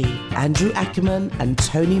G, Andrew Ackerman and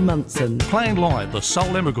Tony Munson. Playing live the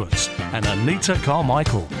Soul Immigrants and Anita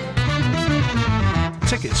Carmichael.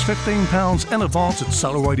 Tickets £15 in advance at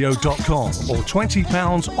solarradio.com or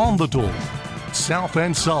 £20 on the door.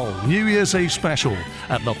 Southend Soul New Year's Eve special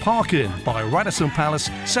at the Park Inn by Radisson Palace,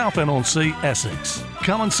 Southend-on-Sea, Essex.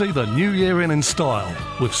 Come and see the new year in style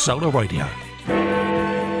with Solar Radio.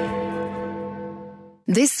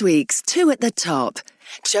 This week's Two at the Top,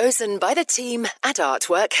 chosen by the team at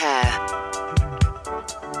Artwork Hair.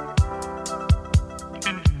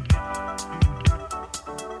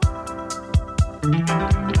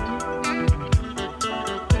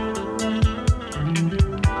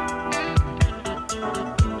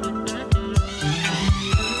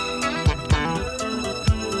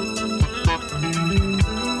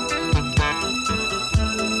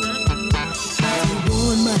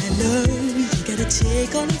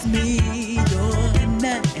 Take all of me, you're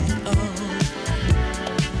not at all.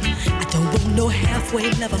 I don't want no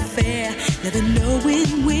halfway love affair, never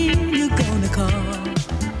knowing when you're gonna call.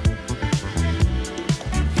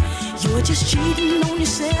 You're just cheating on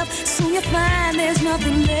yourself, so you find there's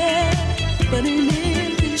nothing left but an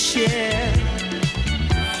empty shell.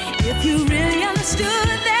 If you really understood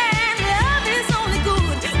that love is only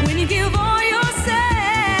good when you give all yourself.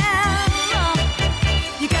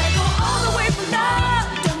 You gotta go all the way for love,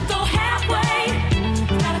 don't go halfway.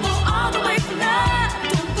 You gotta go all the way for love,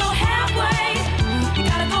 don't go halfway. You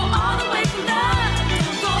gotta go all the way for love,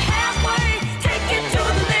 don't go halfway. Take it to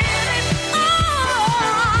the limit.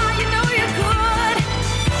 Oh, you know you could.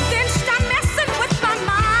 Then stop messing with my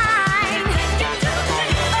mind. Take it to the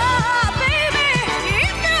limit. Oh, baby,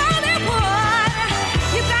 if you only would,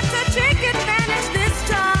 you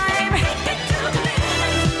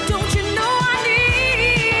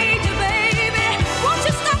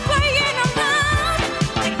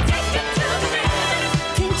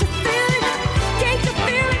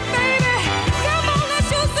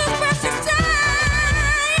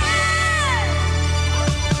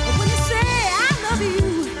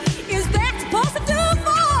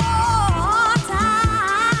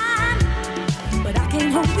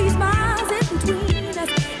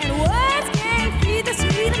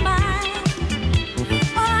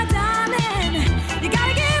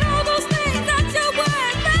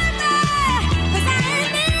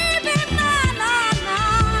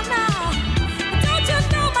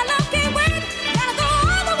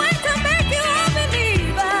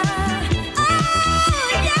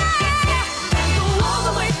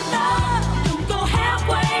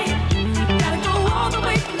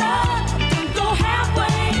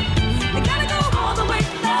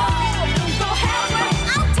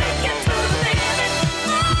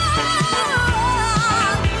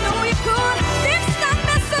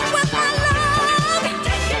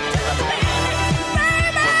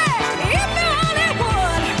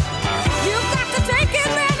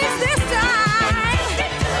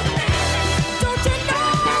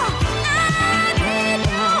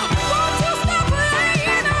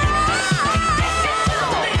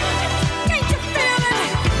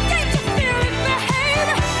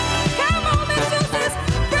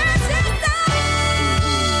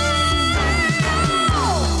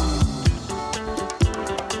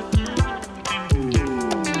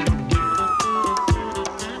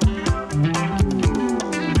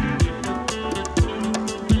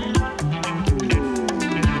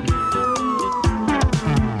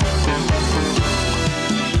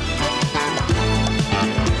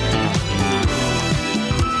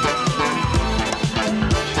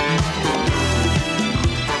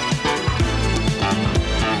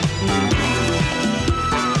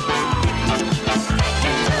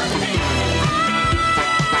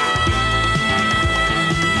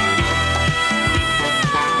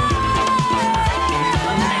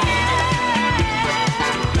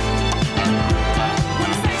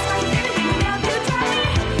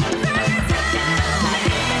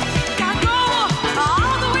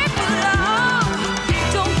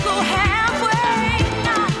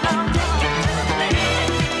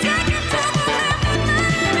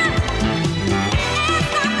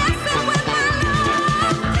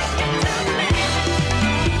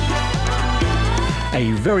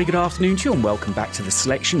very good afternoon to you and welcome back to The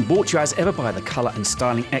Selection, brought to you as ever by the colour and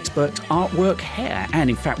styling expert Artwork Hair.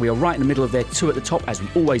 And in fact, we are right in the middle of their two at the top, as we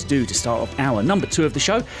always do, to start off our number 2 of the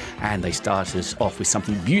show. And they started us off with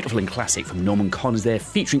something beautiful and classic from Norman Connors there,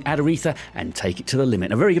 featuring Aretha and Take It to the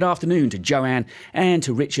Limit. A very good afternoon to Joanne and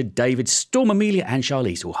to Richard, David, Storm Amelia and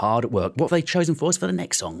Charlize, all hard at work. What have they chosen for us for the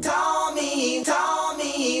next song? Tommy.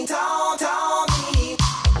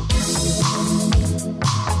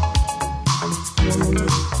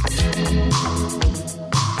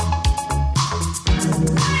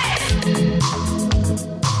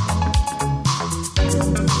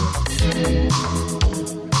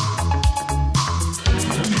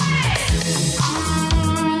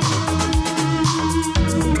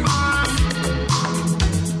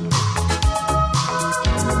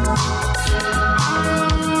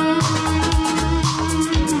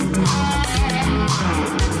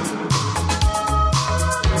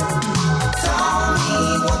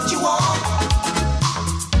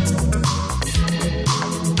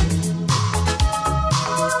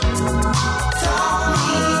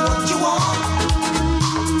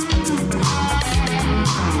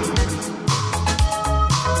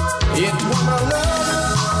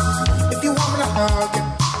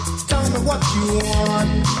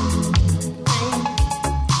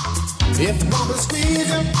 If you want to squeeze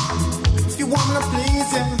him, if you want to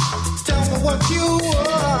please him, tell me what you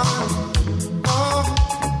want. Oh.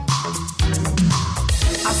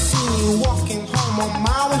 I see you walking home on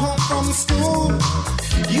my way home from school.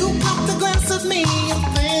 You got the glance at me and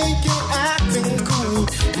think you're acting cool.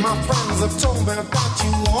 My friends have told me that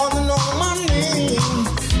you want to know my name.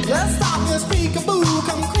 Let's stop this peekaboo,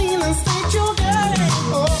 come clean and state your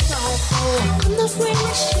game. Oh, I'm the free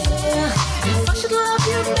share. If I should love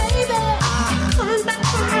you, baby, I'm coming back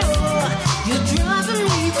for more. You're driving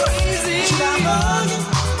me crazy. Should I love you?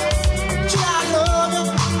 Should I love you?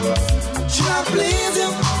 Should I please you?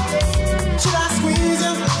 Should I squeeze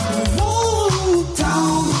you? Whoa,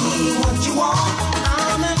 tell me what you want.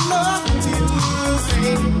 I'm in love with you,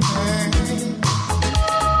 baby.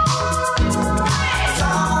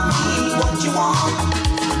 Tell me what you want.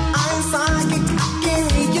 I'm psychic, I can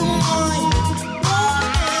read your mind.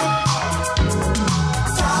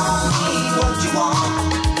 Tell me what you want.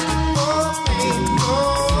 Oh, baby, oh.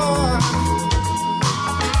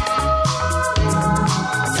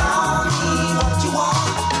 Tell me what you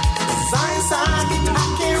want. 'Cause I'm psychic, I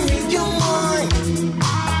can read your mind.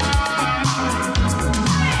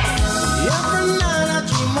 Every night I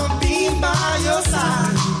dream of being by your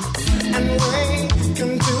side and wake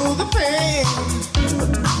into the pain.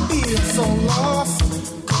 But I feel so lost,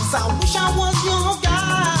 'cause I wish I was your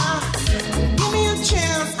guy. Give me a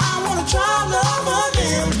chance, I wanna try love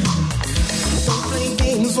again. Don't play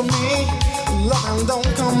games with me, love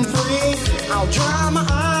don't come free. I'll dry my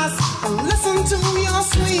eyes and listen to your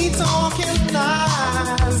sweet talking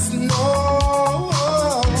lies. No,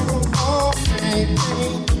 oh, baby.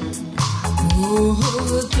 Ooh,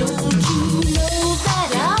 don't you know that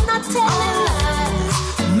I'm not telling lies?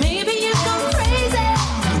 Maybe you've gone crazy.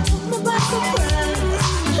 You took me by surprise.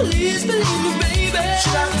 Please believe me, baby.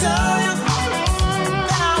 Should I tell you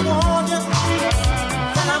that I want you?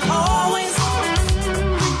 That I'm always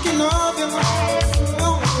thinking of you.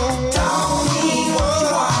 Tell me what you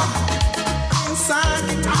want. I'm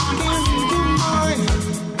psychic, I can read your mind.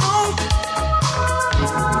 Oh,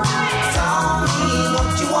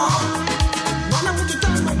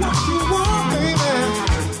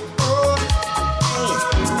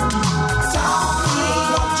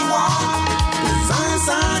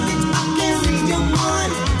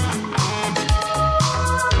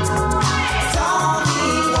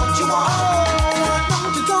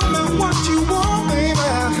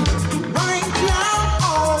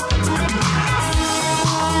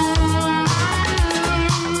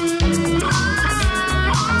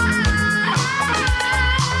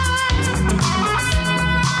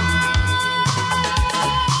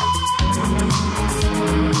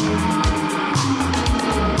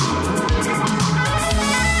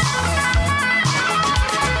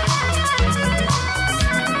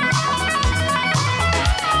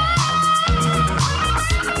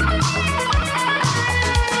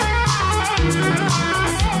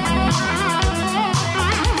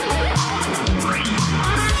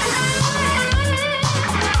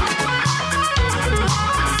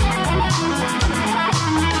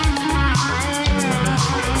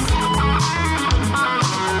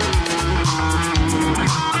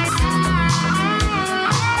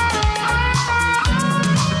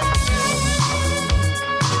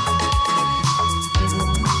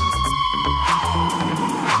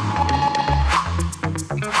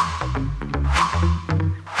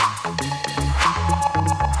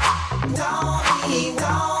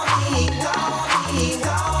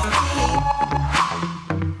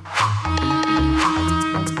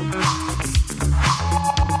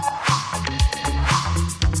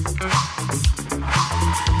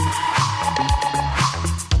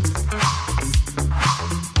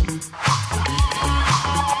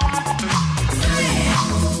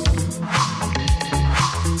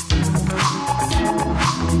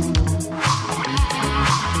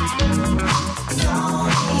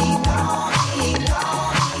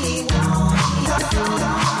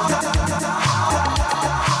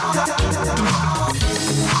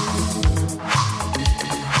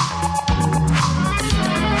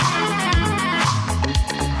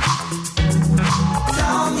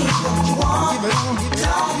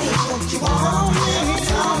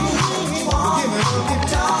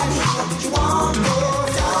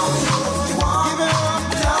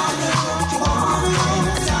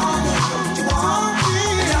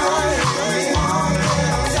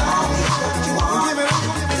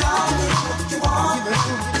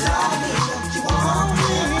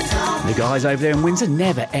 The guys over there in Windsor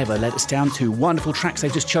never ever let us down. Two wonderful tracks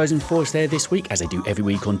they've just chosen for us there this week, as they do every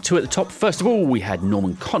week on Two at the Top. First of all, we had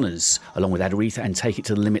Norman Connors along with Aretha and Take It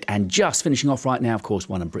to the Limit, and just finishing off right now, of course,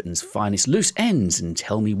 one of Britain's finest, Loose Ends and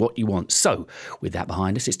Tell Me What You Want. So, with that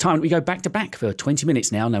behind us, it's time that we go back to back for 20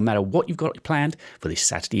 minutes now, no matter what you've got planned for this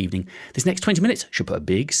Saturday evening. This next 20 minutes should put a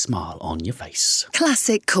big smile on your face.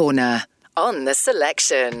 Classic Corner on The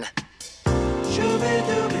Selection.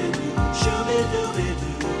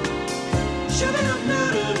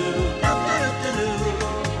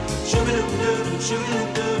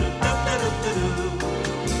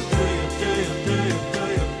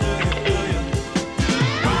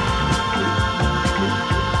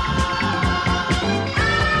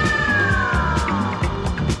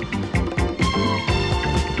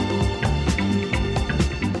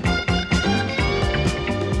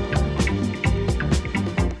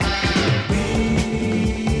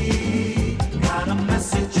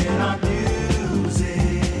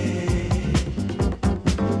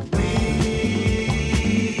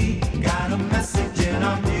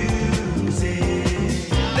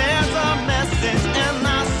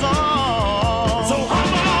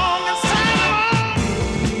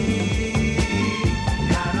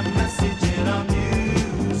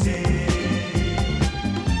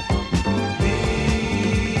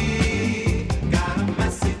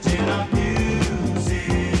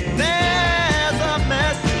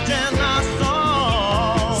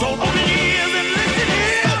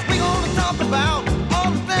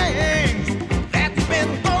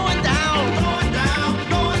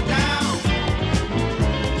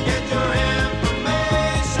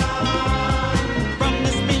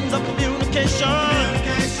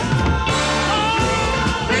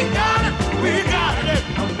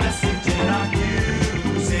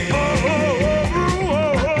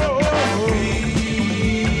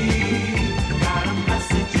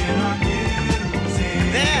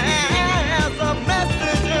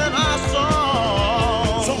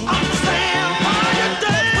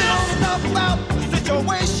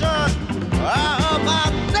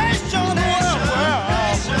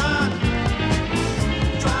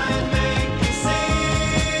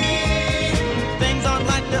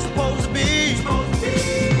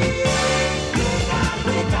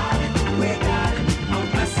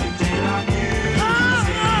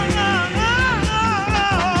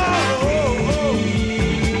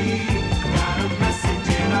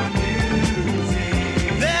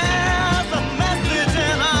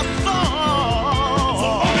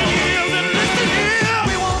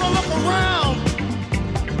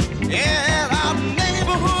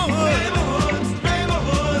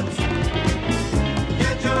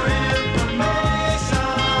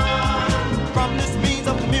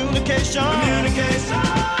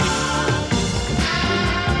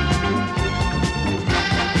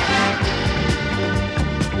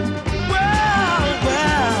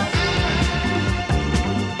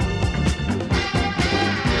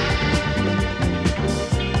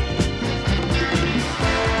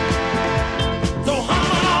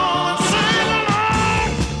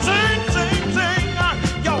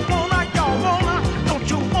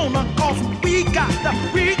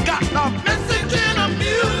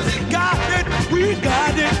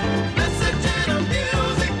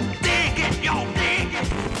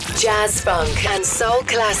 Jazz, funk and soul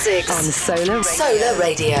classics on Solar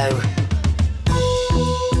Radio.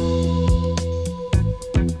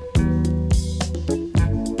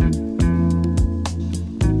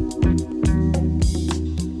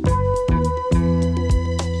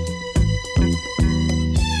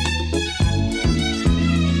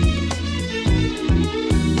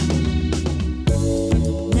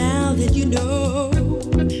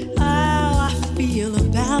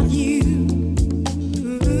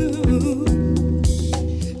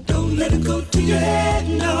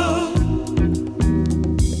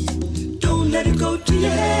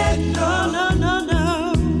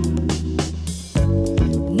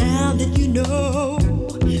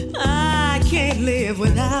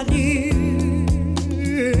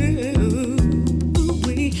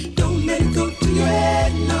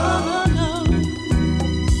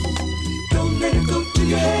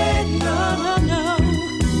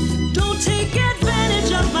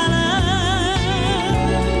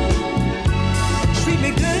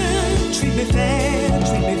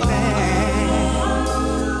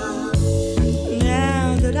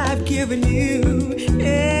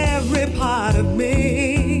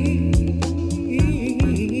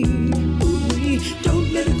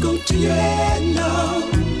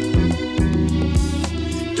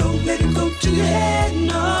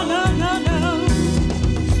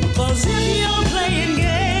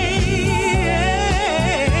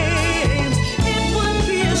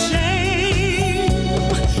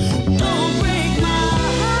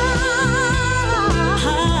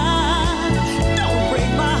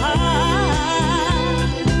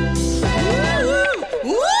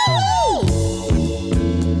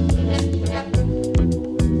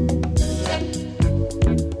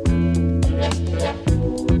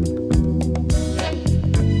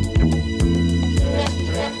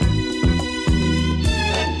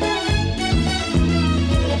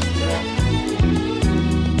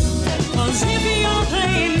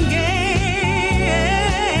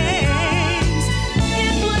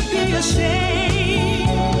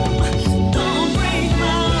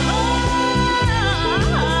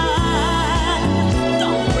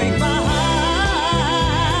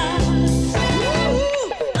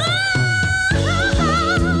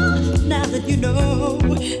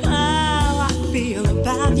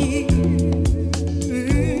 without you.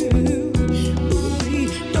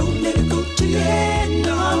 Don't let it go to your head,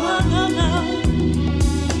 no, no, no.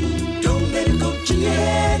 Don't let it go to your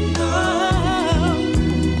head, no.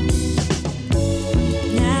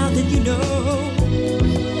 Now that you know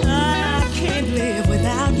I can't live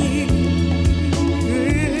without you.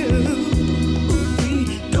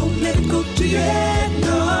 Don't let it go to your head,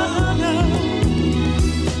 no, no.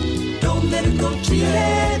 Don't let it go to your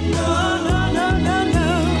head, no, no, no, no, no.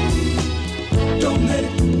 Don't let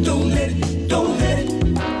it, don't let it, don't let it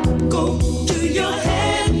go to your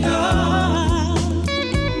head, no.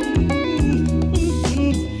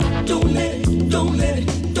 Don't let it, don't let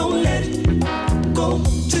it, don't let it go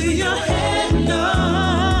to your head, no.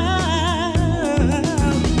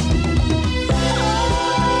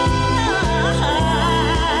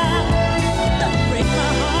 Don't break my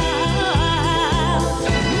heart.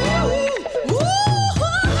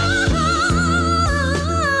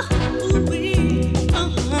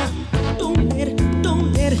 Don't let it, don't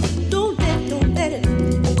let it, don't let it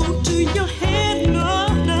go to your head, no,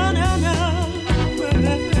 no, no, no.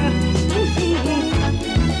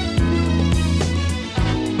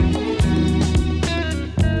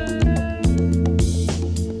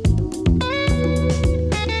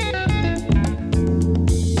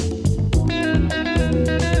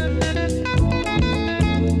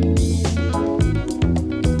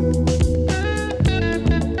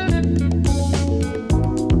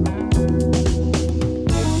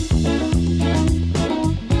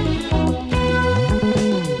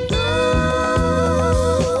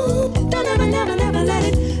 Never let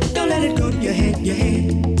it, don't let it go to your head, your head.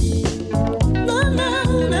 No, no,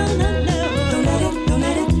 no, no, no. Don't let it, don't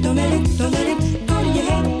let it, don't let it, don't let it go to your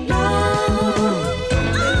head, no. Don't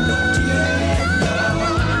let it go to your head, no.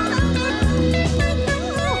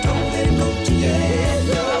 Don't let it go to your head,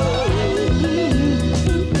 no.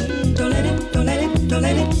 Don't let it, don't let it, don't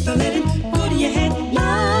let it, don't let it go to your head, no.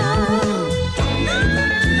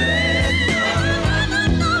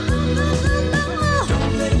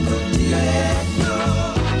 Don't let it go to your head, no.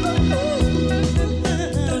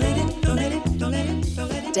 Don't let it go to your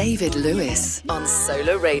head, David Lewis on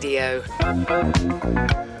Solar Radio.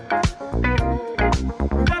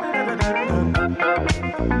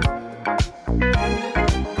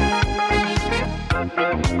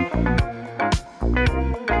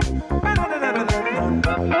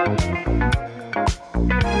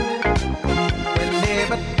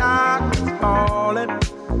 Whenever dark is falling,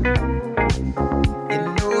 you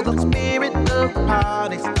know the spirit of the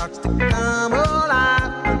party starts to come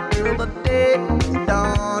alive until the day is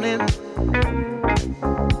dawning.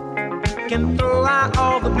 Can throw out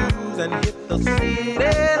all the blues and hit the city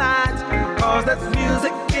lights, 'cause there's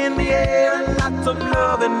music in the air and lots of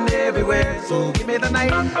loving everywhere. So give me the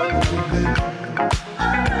night,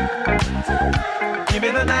 give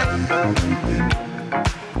me the night.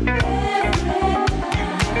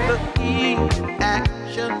 The heat,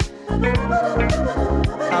 action,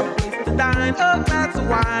 a place to dine, a glass of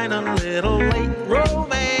wine, a little late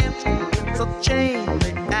romance. It's a chain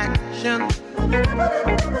reaction.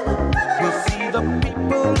 We'll see the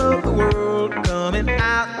people of the world coming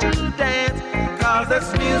out to dance, 'cause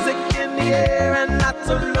there's music in the air and lots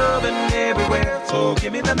of loving everywhere. So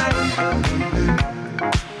give me the night,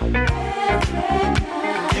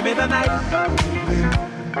 give me the night.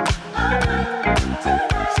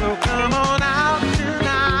 So come on out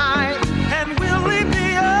tonight, and we'll leave the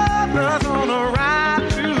others on a ride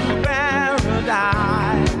to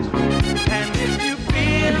paradise. And if you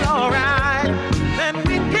feel alright, then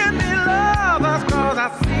we can be lovers, 'cause I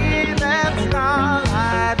see that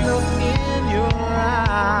starlight look in your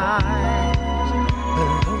eyes.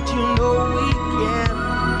 But don't you know we can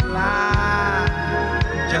fly?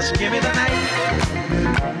 Just give me the night,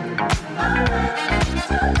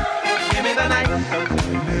 give me the night.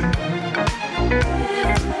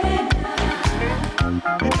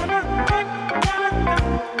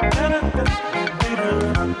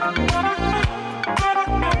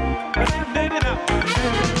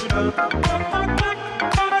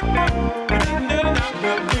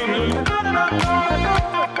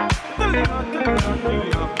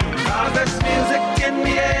 Cause there's music in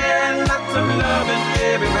the air and lots of loving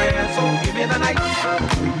everywhere. So give me the night,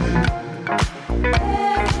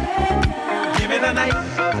 give me the night.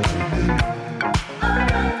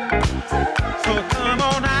 So come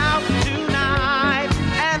on out tonight,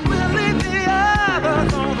 and we'll leave the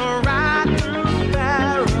others on a ride through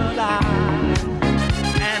paradise.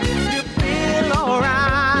 And if you feel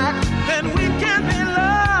alright, then we can be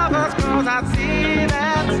lovers, 'cause I see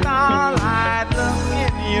that starlight look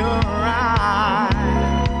in your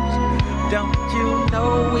eyes. Don't you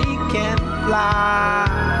know we can fly.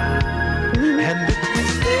 And if we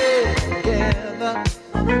stay together,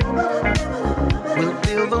 we'll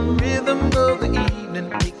feel the rhythm of the evening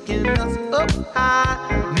taking us up high.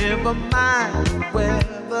 Never mind the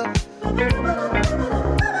weather,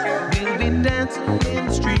 we'll be dancing in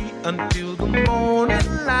the street until the morning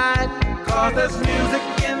light. Cause there's music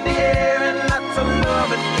in the air and lots of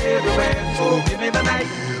loving everywhere. So give me the night.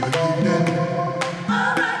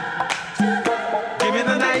 Give me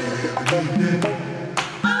the night.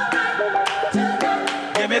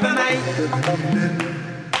 Give me the night.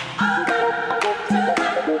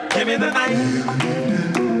 Give me the night.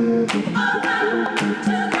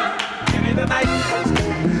 Give me the night.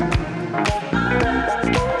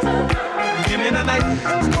 Give me the night.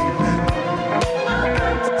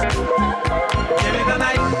 Give me the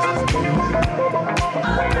night.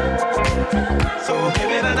 So give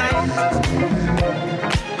me the night.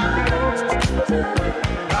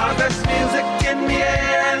 Cause there's music in the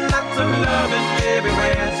air and lots of loving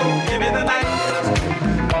everywhere. So give me the night.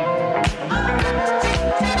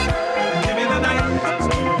 Give me the night.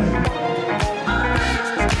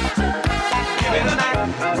 Give me the night.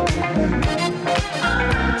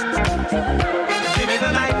 Give me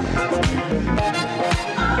the night.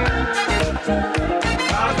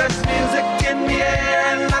 Cause there's music in the air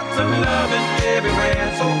and lots of loving everywhere.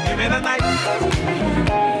 So give me the night.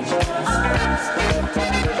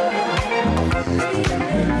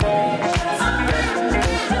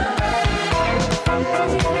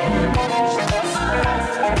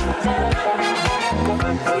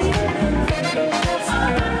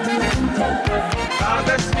 Cause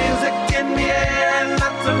there's music in the air and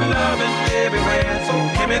lots of loving everywhere. So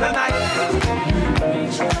give me the night.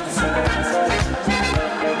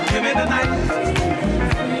 Give me the night.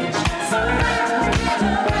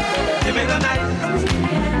 Give me the night.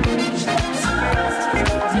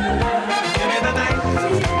 Give me the night.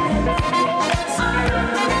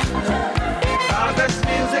 Cause there's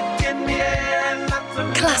music in the air and lots of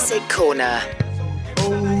Classic Corner.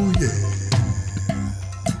 Oh yeah.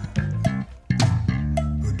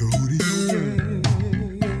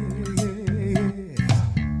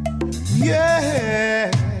 Yeah.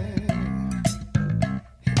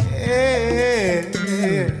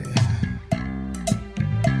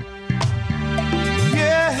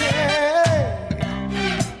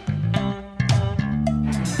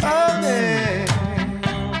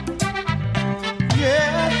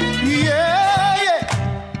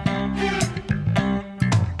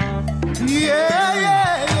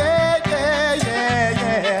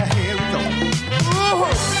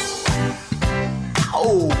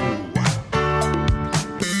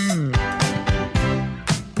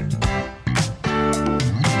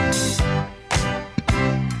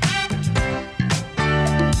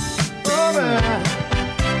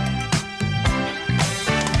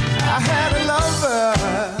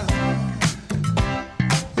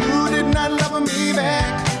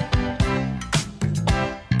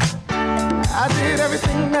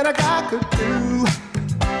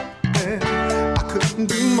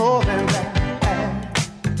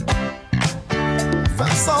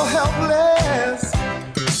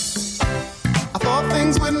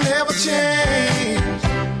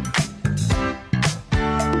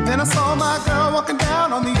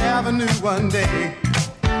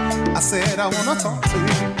 I wanna talk to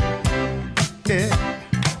you. Yeah,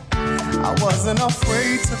 I wasn't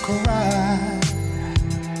afraid to cry.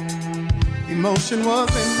 Emotion was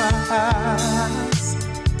in my eyes.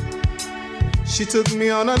 She took me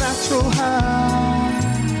on a natural high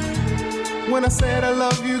when I said I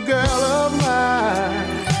love you, girl of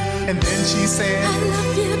mine. And then she said I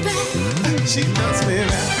love you back. She loves me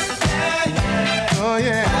back. Oh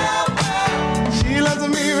yeah, she loves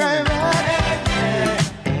me right back.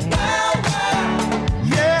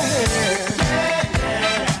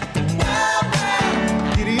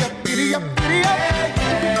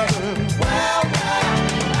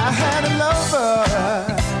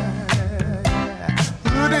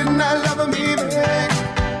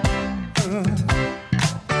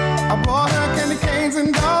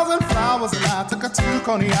 I took her to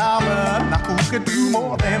Coney Island. Now who could do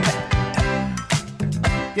more than that?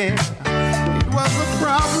 Yeah, it was a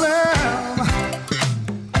problem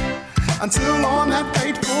until on that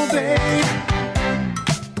fateful day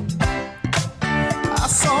I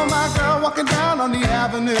saw my girl walking down on the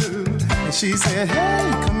avenue, and she said,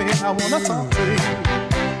 "Hey, come here, I wanna talk to you."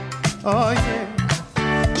 Oh yeah,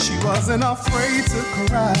 she wasn't afraid to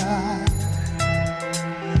cry.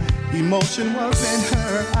 Emotion was in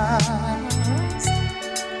her eyes.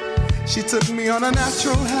 She took me on a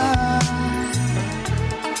natural high.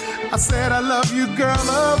 I said, I love you, girl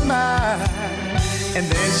of mine. And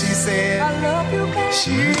then she said, I love you back.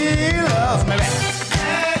 She loves me back.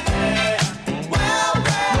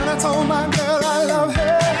 When I told my girl I love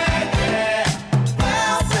her,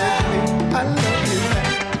 she said, I love you back.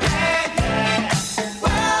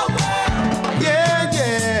 Yeah,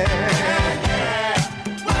 yeah.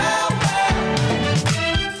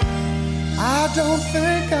 I don't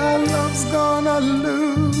think our love's gonna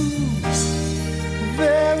lose.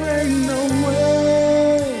 There ain't no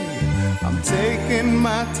way. I'm taking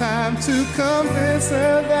my time to convince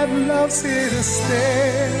her that love's here to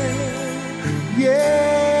stay.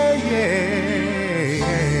 Yeah, yeah.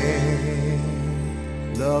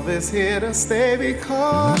 Love is here to stay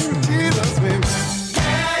because she loves me.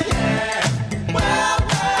 Yeah, yeah. Well,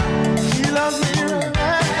 she loves me right.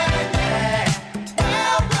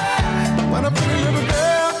 Well, what a pretty little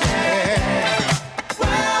girl. Yeah.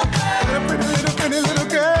 Well, what a pretty little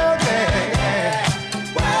girl. Yeah.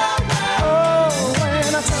 Oh,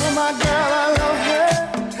 when I tell my girl I love her,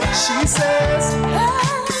 she says, I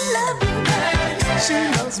love you back. She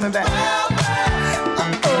loves me back. Oh,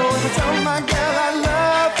 when I tell my girl I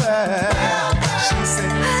love her, she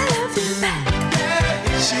says, I love you back.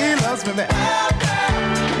 She loves me back.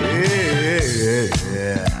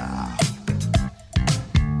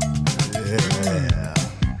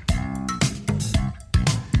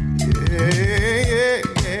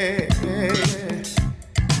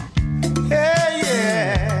 Yeah,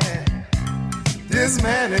 yeah. This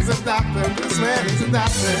man is a doctor, this man is a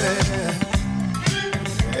doctor.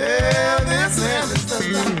 Yeah, this man is a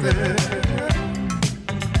doctor.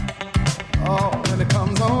 Oh, when it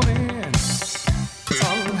comes on in, it's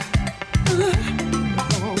all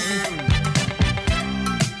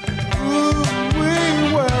ooh,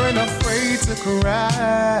 we weren't afraid to cry.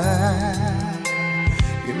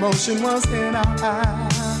 Emotion was in our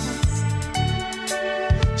eyes.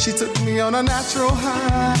 She took me on a natural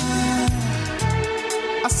high.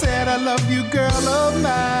 I said, I love you, girl of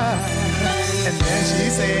mine. And then she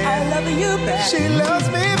said, I love you back. She loves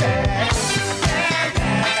me back.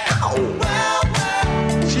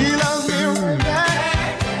 She loves me back.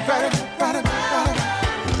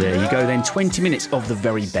 There you go then, 20 minutes of the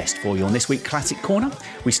very best for you on this week's Classic Corner.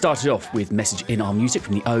 We started off with Message in Our Music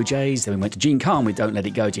from the OJs, then we went to Gene Carn with Don't Let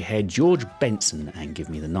It Go to Your Head, George Benson and Give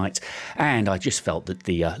Me the Night, and I just felt that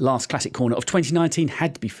the last Classic Corner of 2019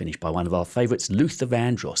 had to be finished by one of our favourites, Luther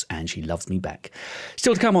Vandross, and She Loves Me Back.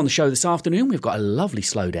 Still to come on the show this afternoon, we've got a lovely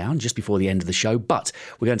slowdown just before the end of the show, but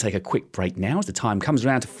we're going to take a quick break now as the time comes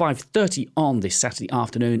around to 5:30 on this Saturday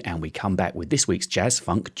afternoon, and we come back with this week's Jazz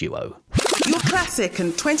Funk Duo. Your classic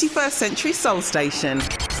and 21st century soul station,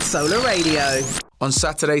 Solar Radio. On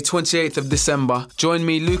Saturday, 28th of December, join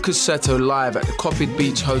me, Lucas Seto, live at the Coppid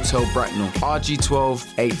Beach Hotel, Bracknell,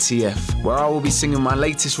 RG12 8TF, where I will be singing my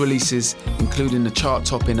latest releases, including the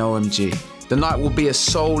chart-topping OMG. The night will be a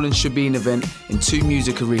soul and shebeen event in 2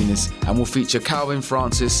 music arenas and will feature Calvin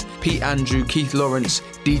Francis, Pete Andrew, Keith Lawrence,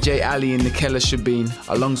 DJ Ali in the Keller Shebeen,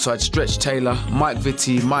 alongside Stretch Taylor, Mike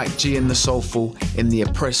Vitti, Mike G and the Soulful in the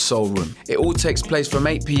Oppressed Soul Room. It all takes place from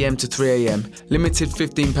 8 p.m. to 3 a.m. Limited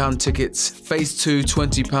 £15 tickets, Phase 2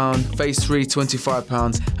 £20, Phase 3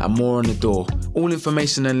 £25 and more on the door. All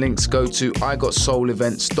information and links go to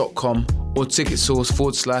igotsoulevents.com or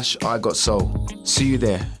ticketsource/igotsoul. See you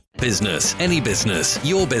there. Business, any business,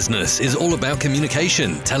 your business is all about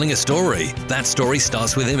communication, telling a story. That story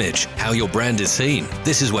starts with image, how your brand is seen.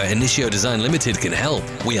 This is where Initio Design Limited can help.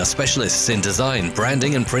 We are specialists in design,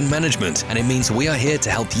 branding and print management, and it means we are here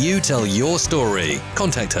to help you tell your story.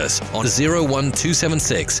 Contact us on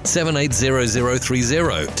 01276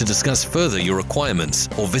 780030 to discuss further your requirements,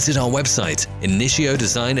 or visit our website,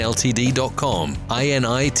 initiodesignltd.com,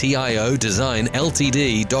 INITIO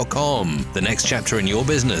designltd.com. The next chapter in your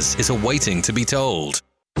business is awaiting to be told.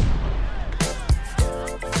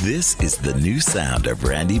 This is the new sound of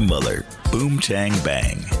Randy Muller, Boom Chang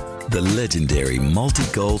Bang. The legendary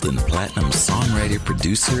multi-gold and platinum songwriter,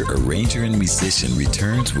 producer, arranger, and musician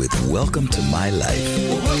returns with Welcome to My Life.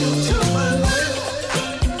 Welcome to my life.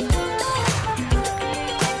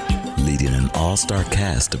 Leading an all-star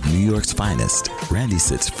cast of New York's finest, Randy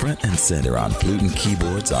sits front and center on flute and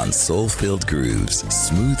keyboards on soul-filled grooves,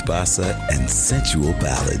 smooth bossa, and sensual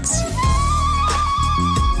ballads.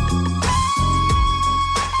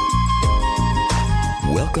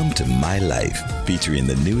 Welcome to My Life, featuring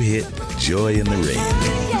the new hit, Joy in the Rain.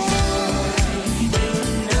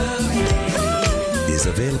 Is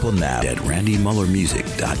available now at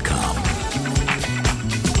randymullermusic.com.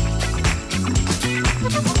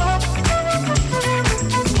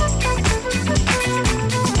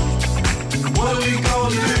 What are we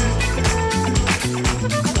gonna do?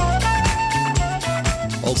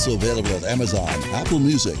 Also available at Amazon, Apple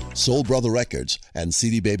Music, Soul Brother Records, and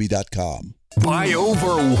CDBaby.com. By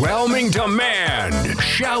overwhelming demand,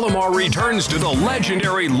 Shalimar returns to the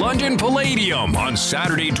legendary London Palladium on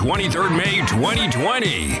Saturday, 23rd May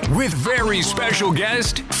 2020, with very special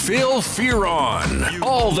guest Phil Fearon.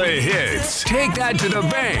 All the hits, Take That to the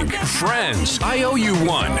Bank, Friends, I Owe You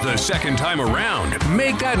One, the second time around,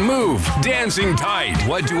 Make That Move, Dancing Tight,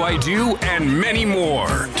 What Do I Do, and many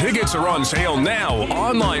more. Tickets are on sale now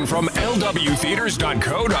online from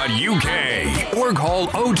lwtheaters.co.uk or call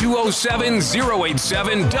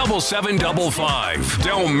 0207-087-7755.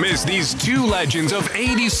 Don't miss these two legends of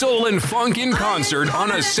 80s soul and funk in concert on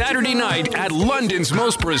a Saturday night at London's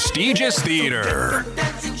most prestigious theater.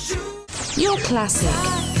 Your classic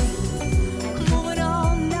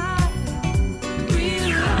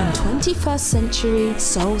and 21st century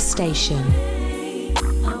soul station.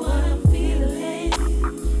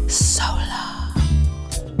 Solar.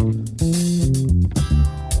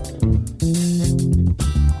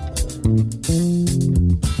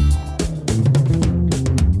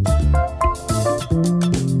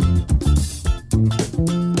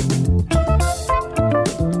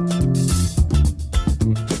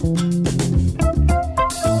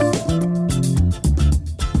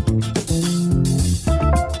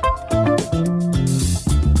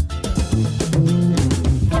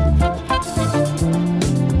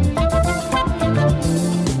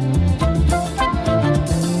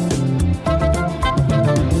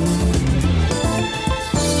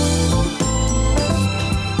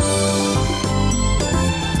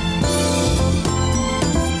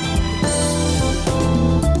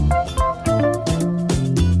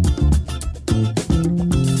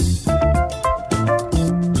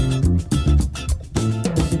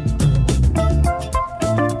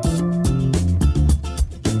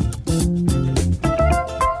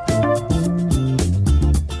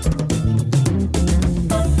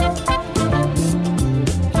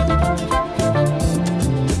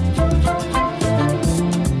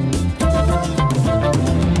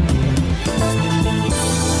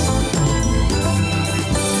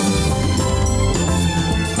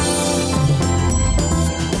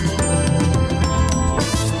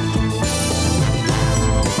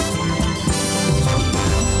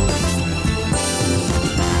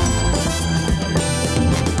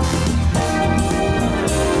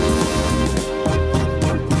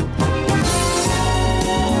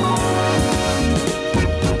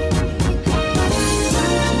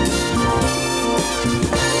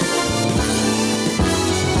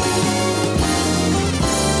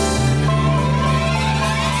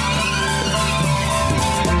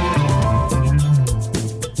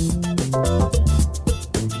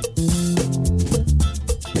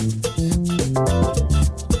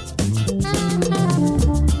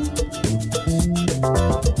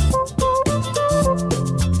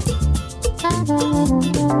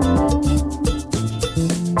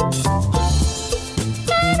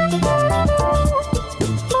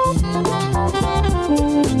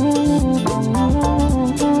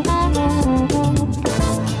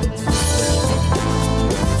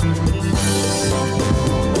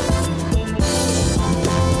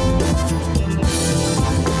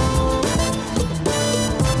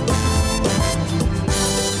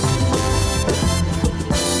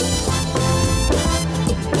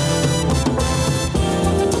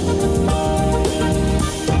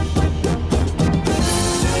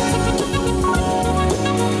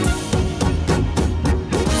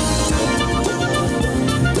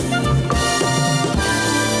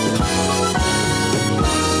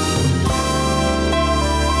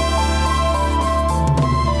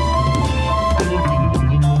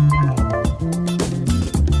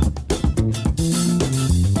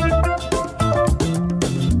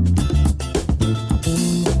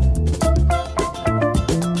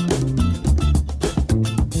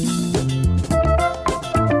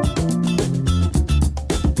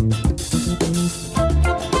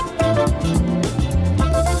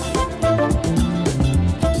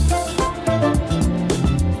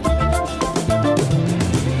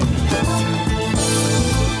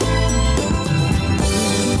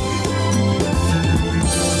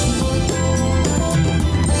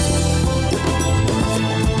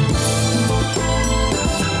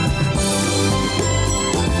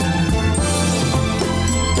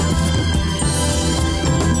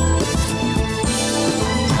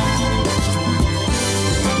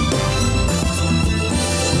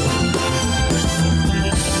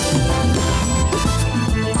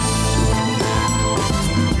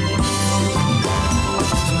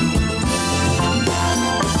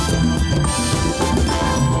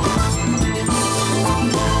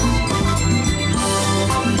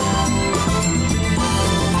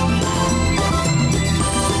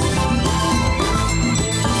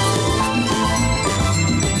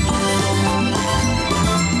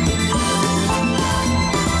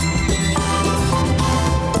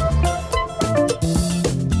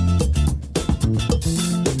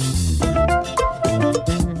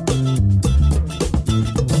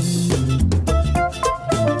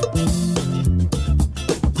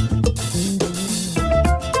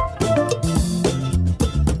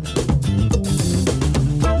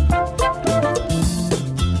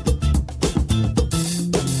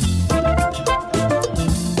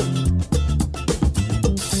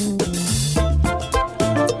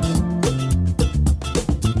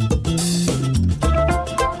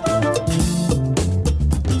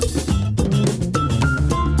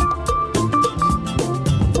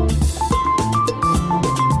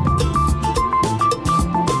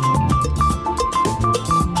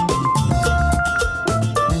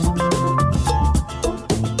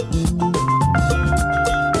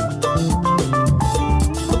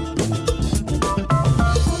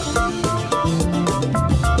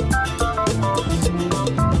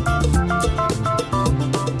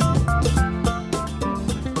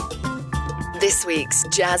 this week's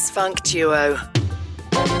Jazz Funk Duo.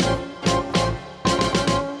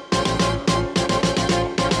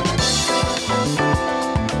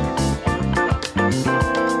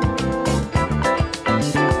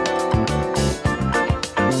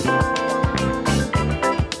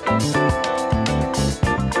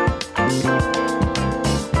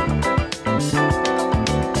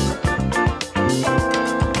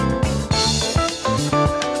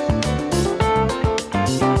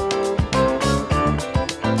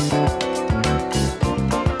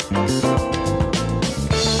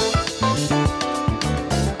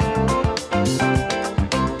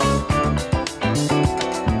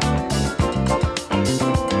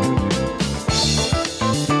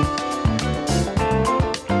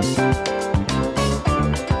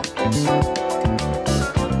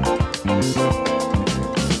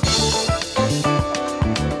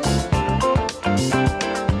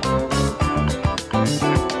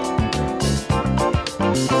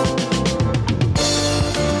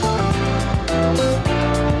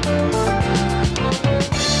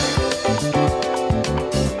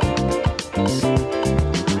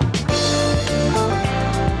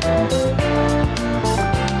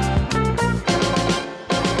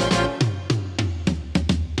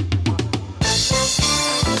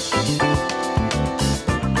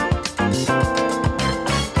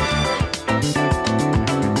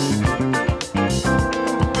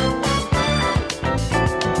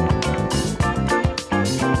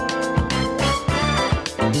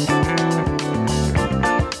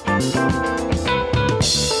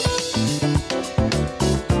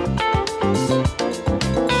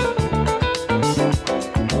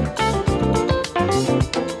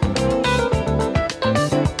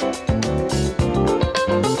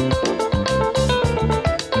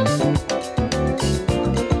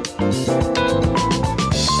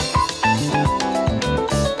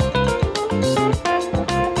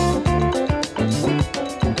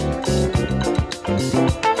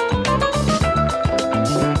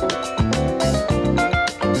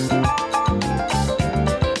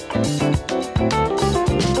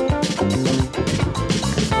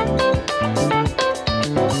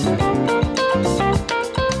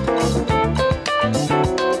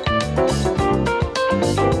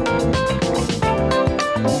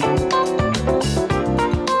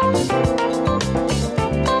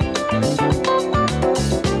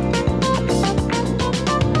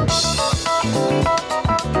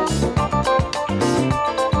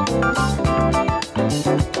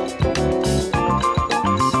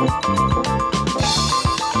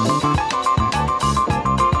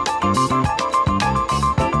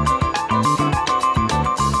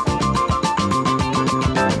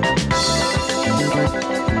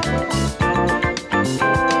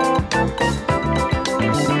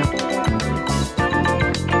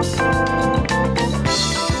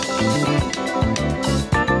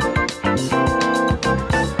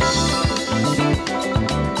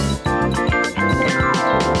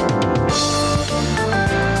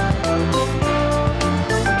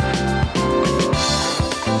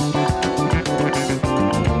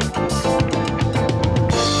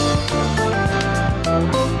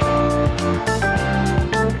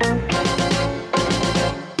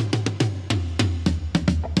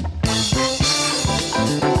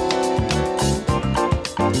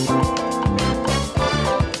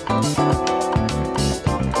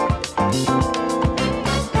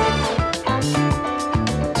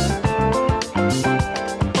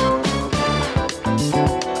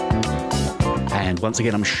 Once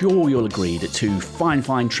again, I'm sure you'll agree that two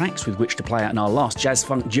fine tracks with which to play out in our last Jazz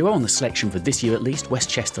Funk Duo on the selection for this year at least.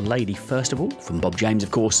 Westchester Lady, first of all, from Bob James, of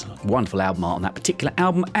course. Wonderful album art on that particular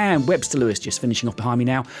album. And Webster Lewis just finishing off behind me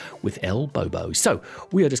now with El Bobo. So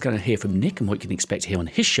we are just going to hear from Nick and what you can expect to hear on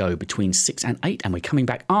his show between 6 and 8. And we're coming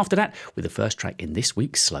back after that with the first track in this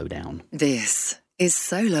week's Slowdown. This is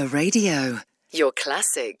Solar Radio, your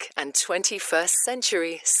classic and 21st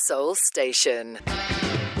century soul station.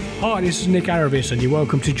 Hi, this is Nick Aravis, and you're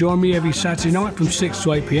welcome to join me every Saturday night from 6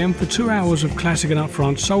 to 8 p.m. for 2 hours of classic and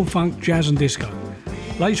upfront soul, funk, jazz and disco.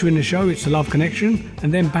 Later in the show, it's the Love Connection,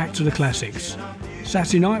 and then back to the classics.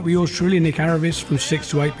 Saturday night with yours truly, Nick Aravis, from 6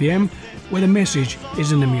 to 8 p.m, where the message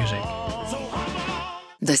is in the music.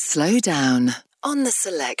 The Slowdown on the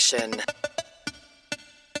selection.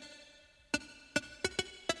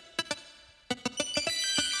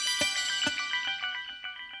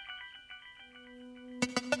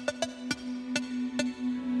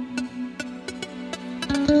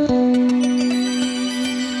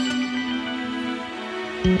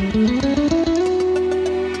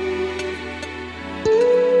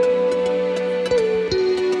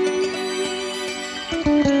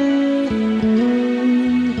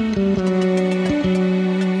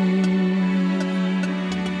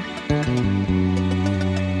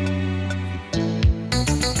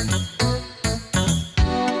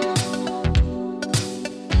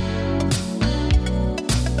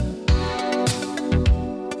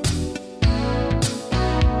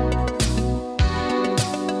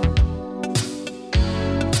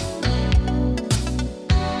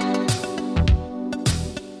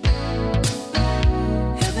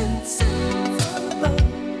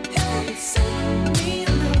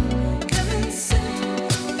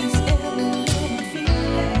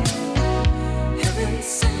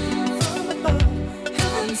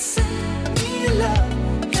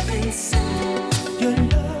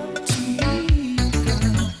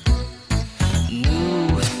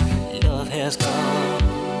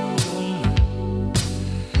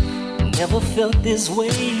 felt this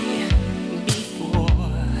way before.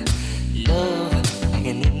 Love like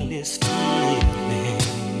an endless feeling,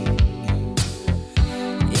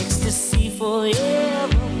 ecstasy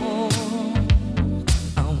forevermore.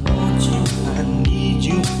 I want you, I need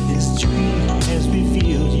you. This dream has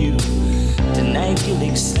revealed you. Tonight you'll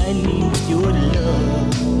excite me with your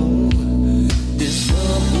love. This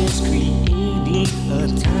love is creating a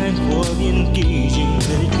time for engaging.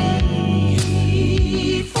 Let it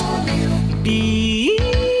be for you. Be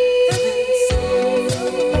heaven sent,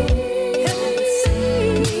 heaven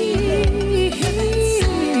sent me, heaven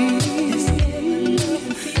sent this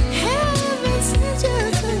ever-loving feeling. Heaven sent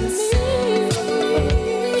just for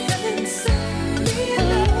me, heaven sent me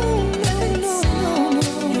alone, heaven sent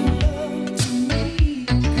your love to me.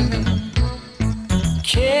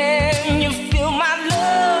 Can you feel my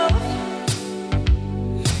love?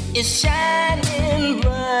 It's shining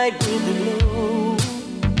bright with the glow.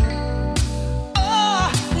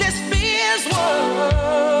 Oh, let's be as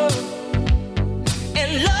one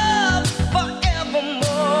and love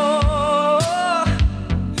forevermore.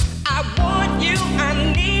 I want you, I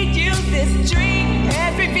need you. This dream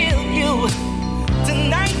has revealed you.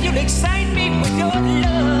 Tonight you'll excite me with your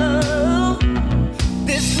love.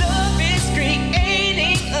 This love is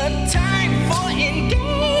creating a time for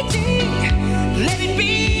engaging. Let it be.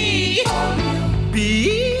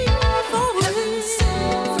 Be for heaven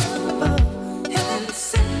sent from above. Heaven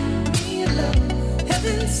sent me love.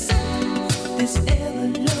 Heaven sent this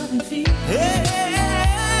ever-loving feeling.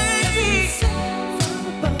 Heaven sent from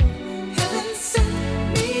above. Heaven sent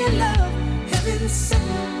me love. Heaven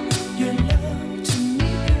sent your love to me,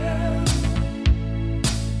 girl.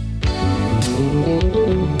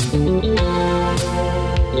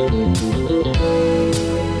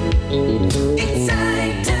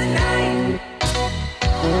 Excite tonight.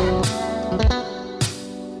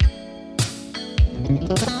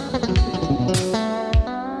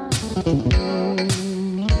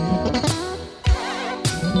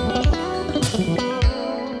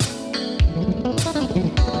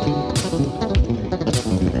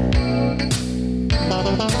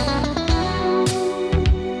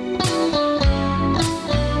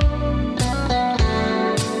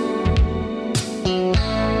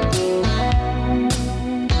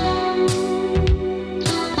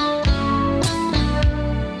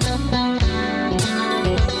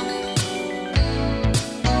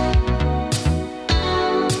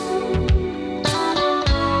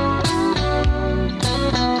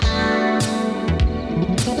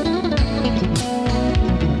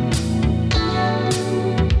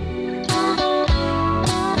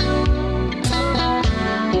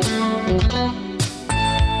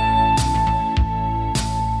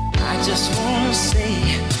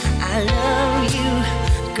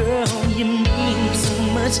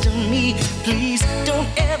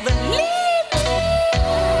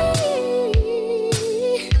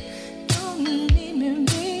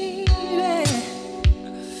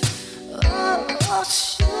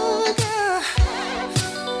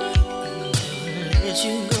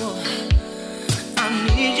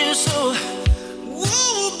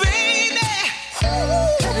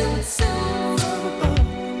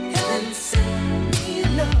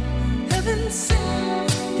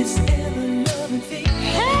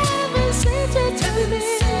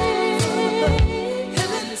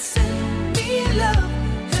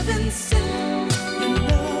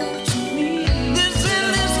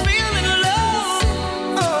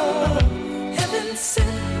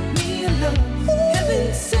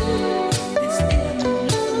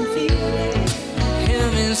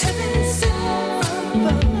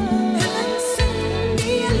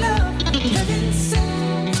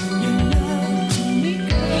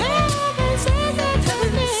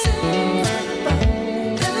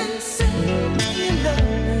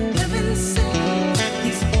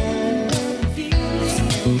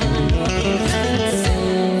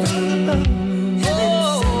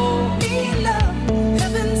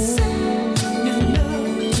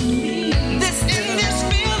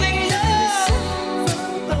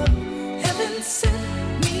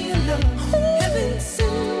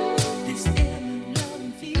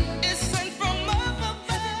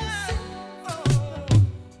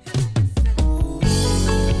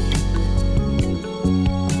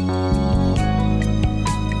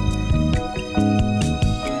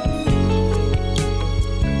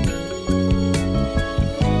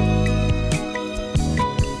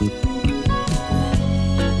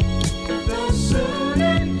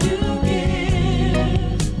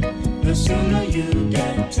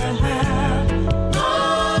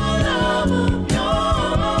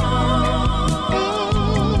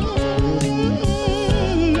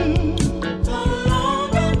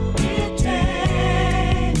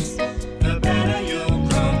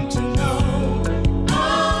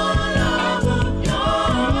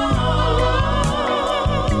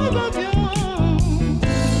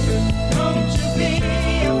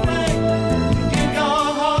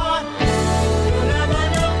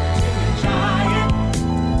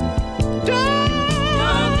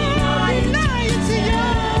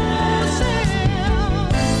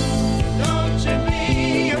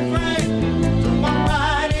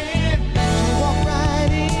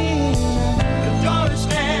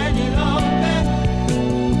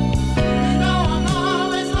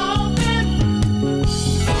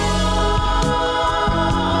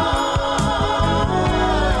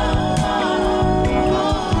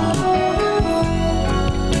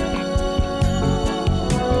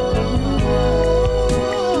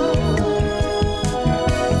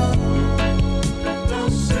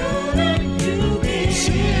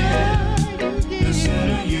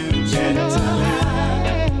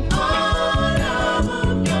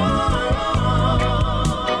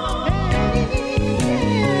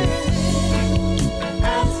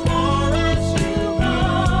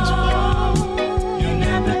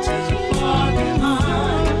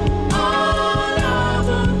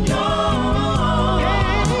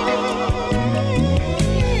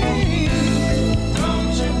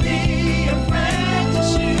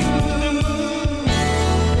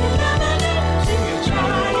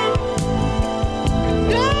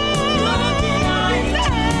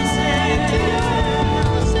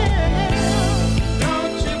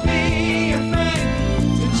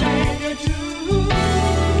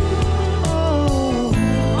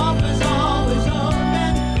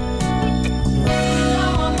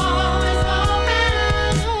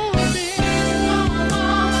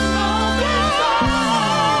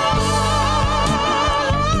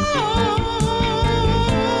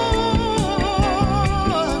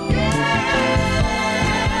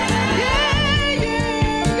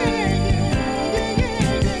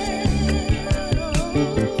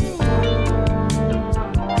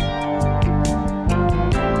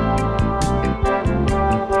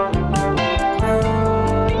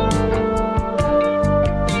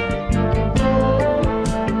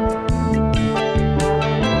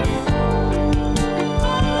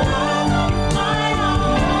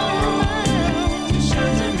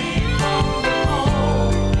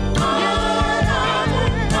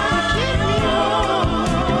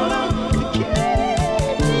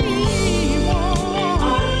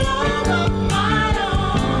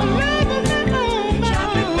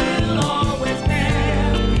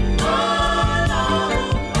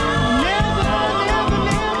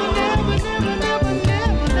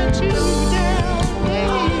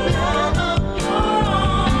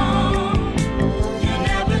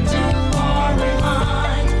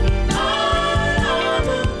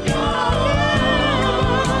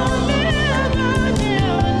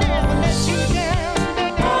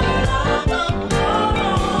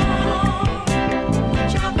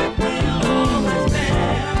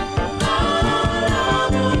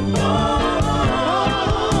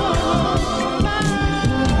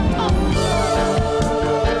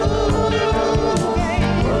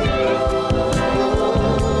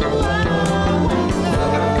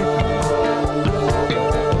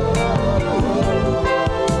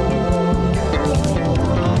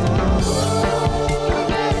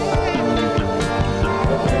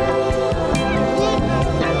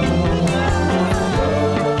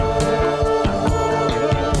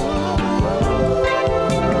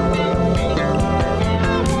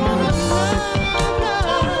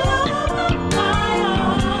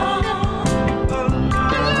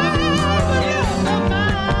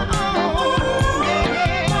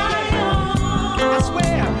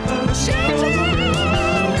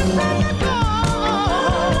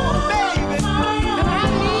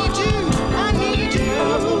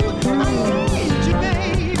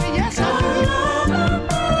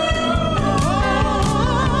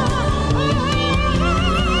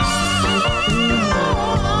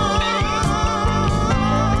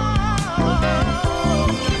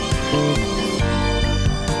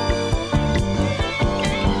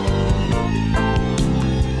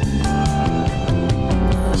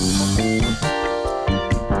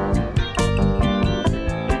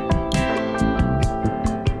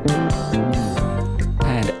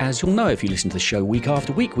 as you'll know if you listen to the show week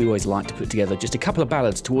after week, we always like to put together just a couple of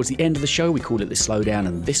ballads towards the end of the show. We call it the Slowdown,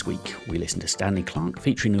 and this week we listened to Stanley CLARKE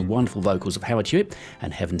featuring the wonderful vocals of HEWETT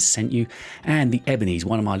and Heaven Sent You, and the EBONYS,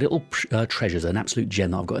 one of my little treasures, an absolute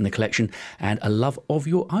gem that I've got in the collection, and A Love of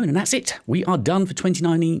Your Own. And that's it. We are done for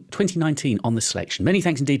 2019 on the selection. Many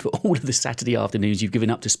thanks indeed for all of the Saturday afternoons you've given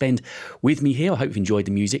up to spend with me here. I hope you've enjoyed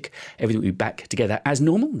the music. Everything will be back together as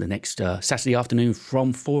normal the next Saturday afternoon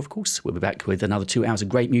from 4, of course. We'll be back with another 2 hours of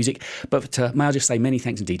great music. But may I just say many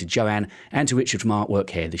thanks indeed to Joanne and to Richard from Artwork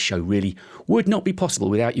here. This show really would not be possible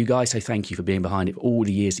without you guys, so thank you for being behind it for all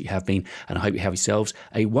the years that you have been, and I hope you have yourselves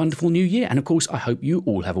a wonderful new year. And of course, I hope you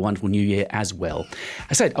all have a wonderful new year as well.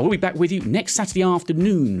 I said I will be back with you next Saturday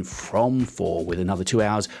afternoon from 4 with another 2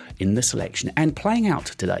 hours in the selection, and playing out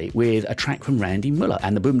today with a track from Randy Muller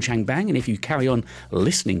and the Boom Chang Bang. And if you carry on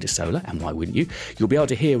listening to Solar, and why wouldn't you, you'll be able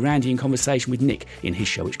to hear Randy in conversation with Nick in his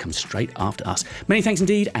show, which comes straight after us. Many thanks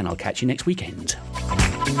indeed, and I'll catch you next weekend.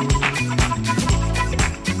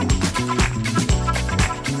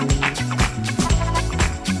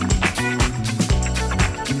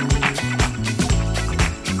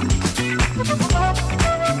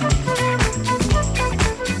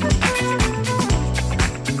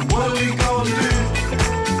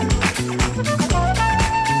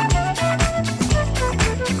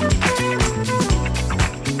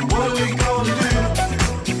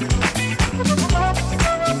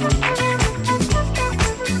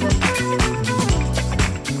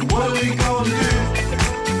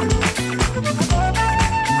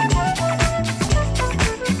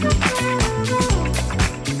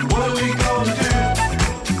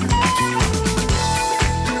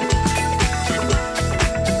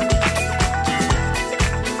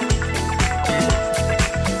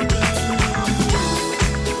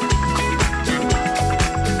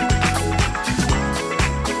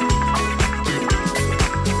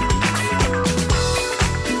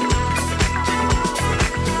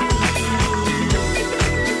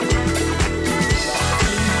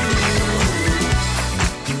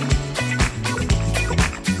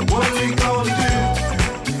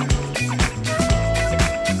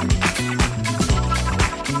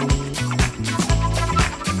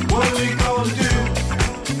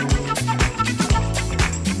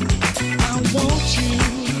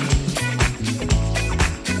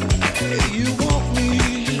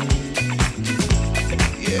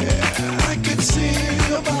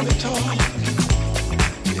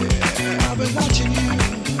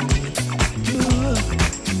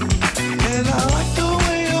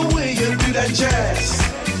 Jazz.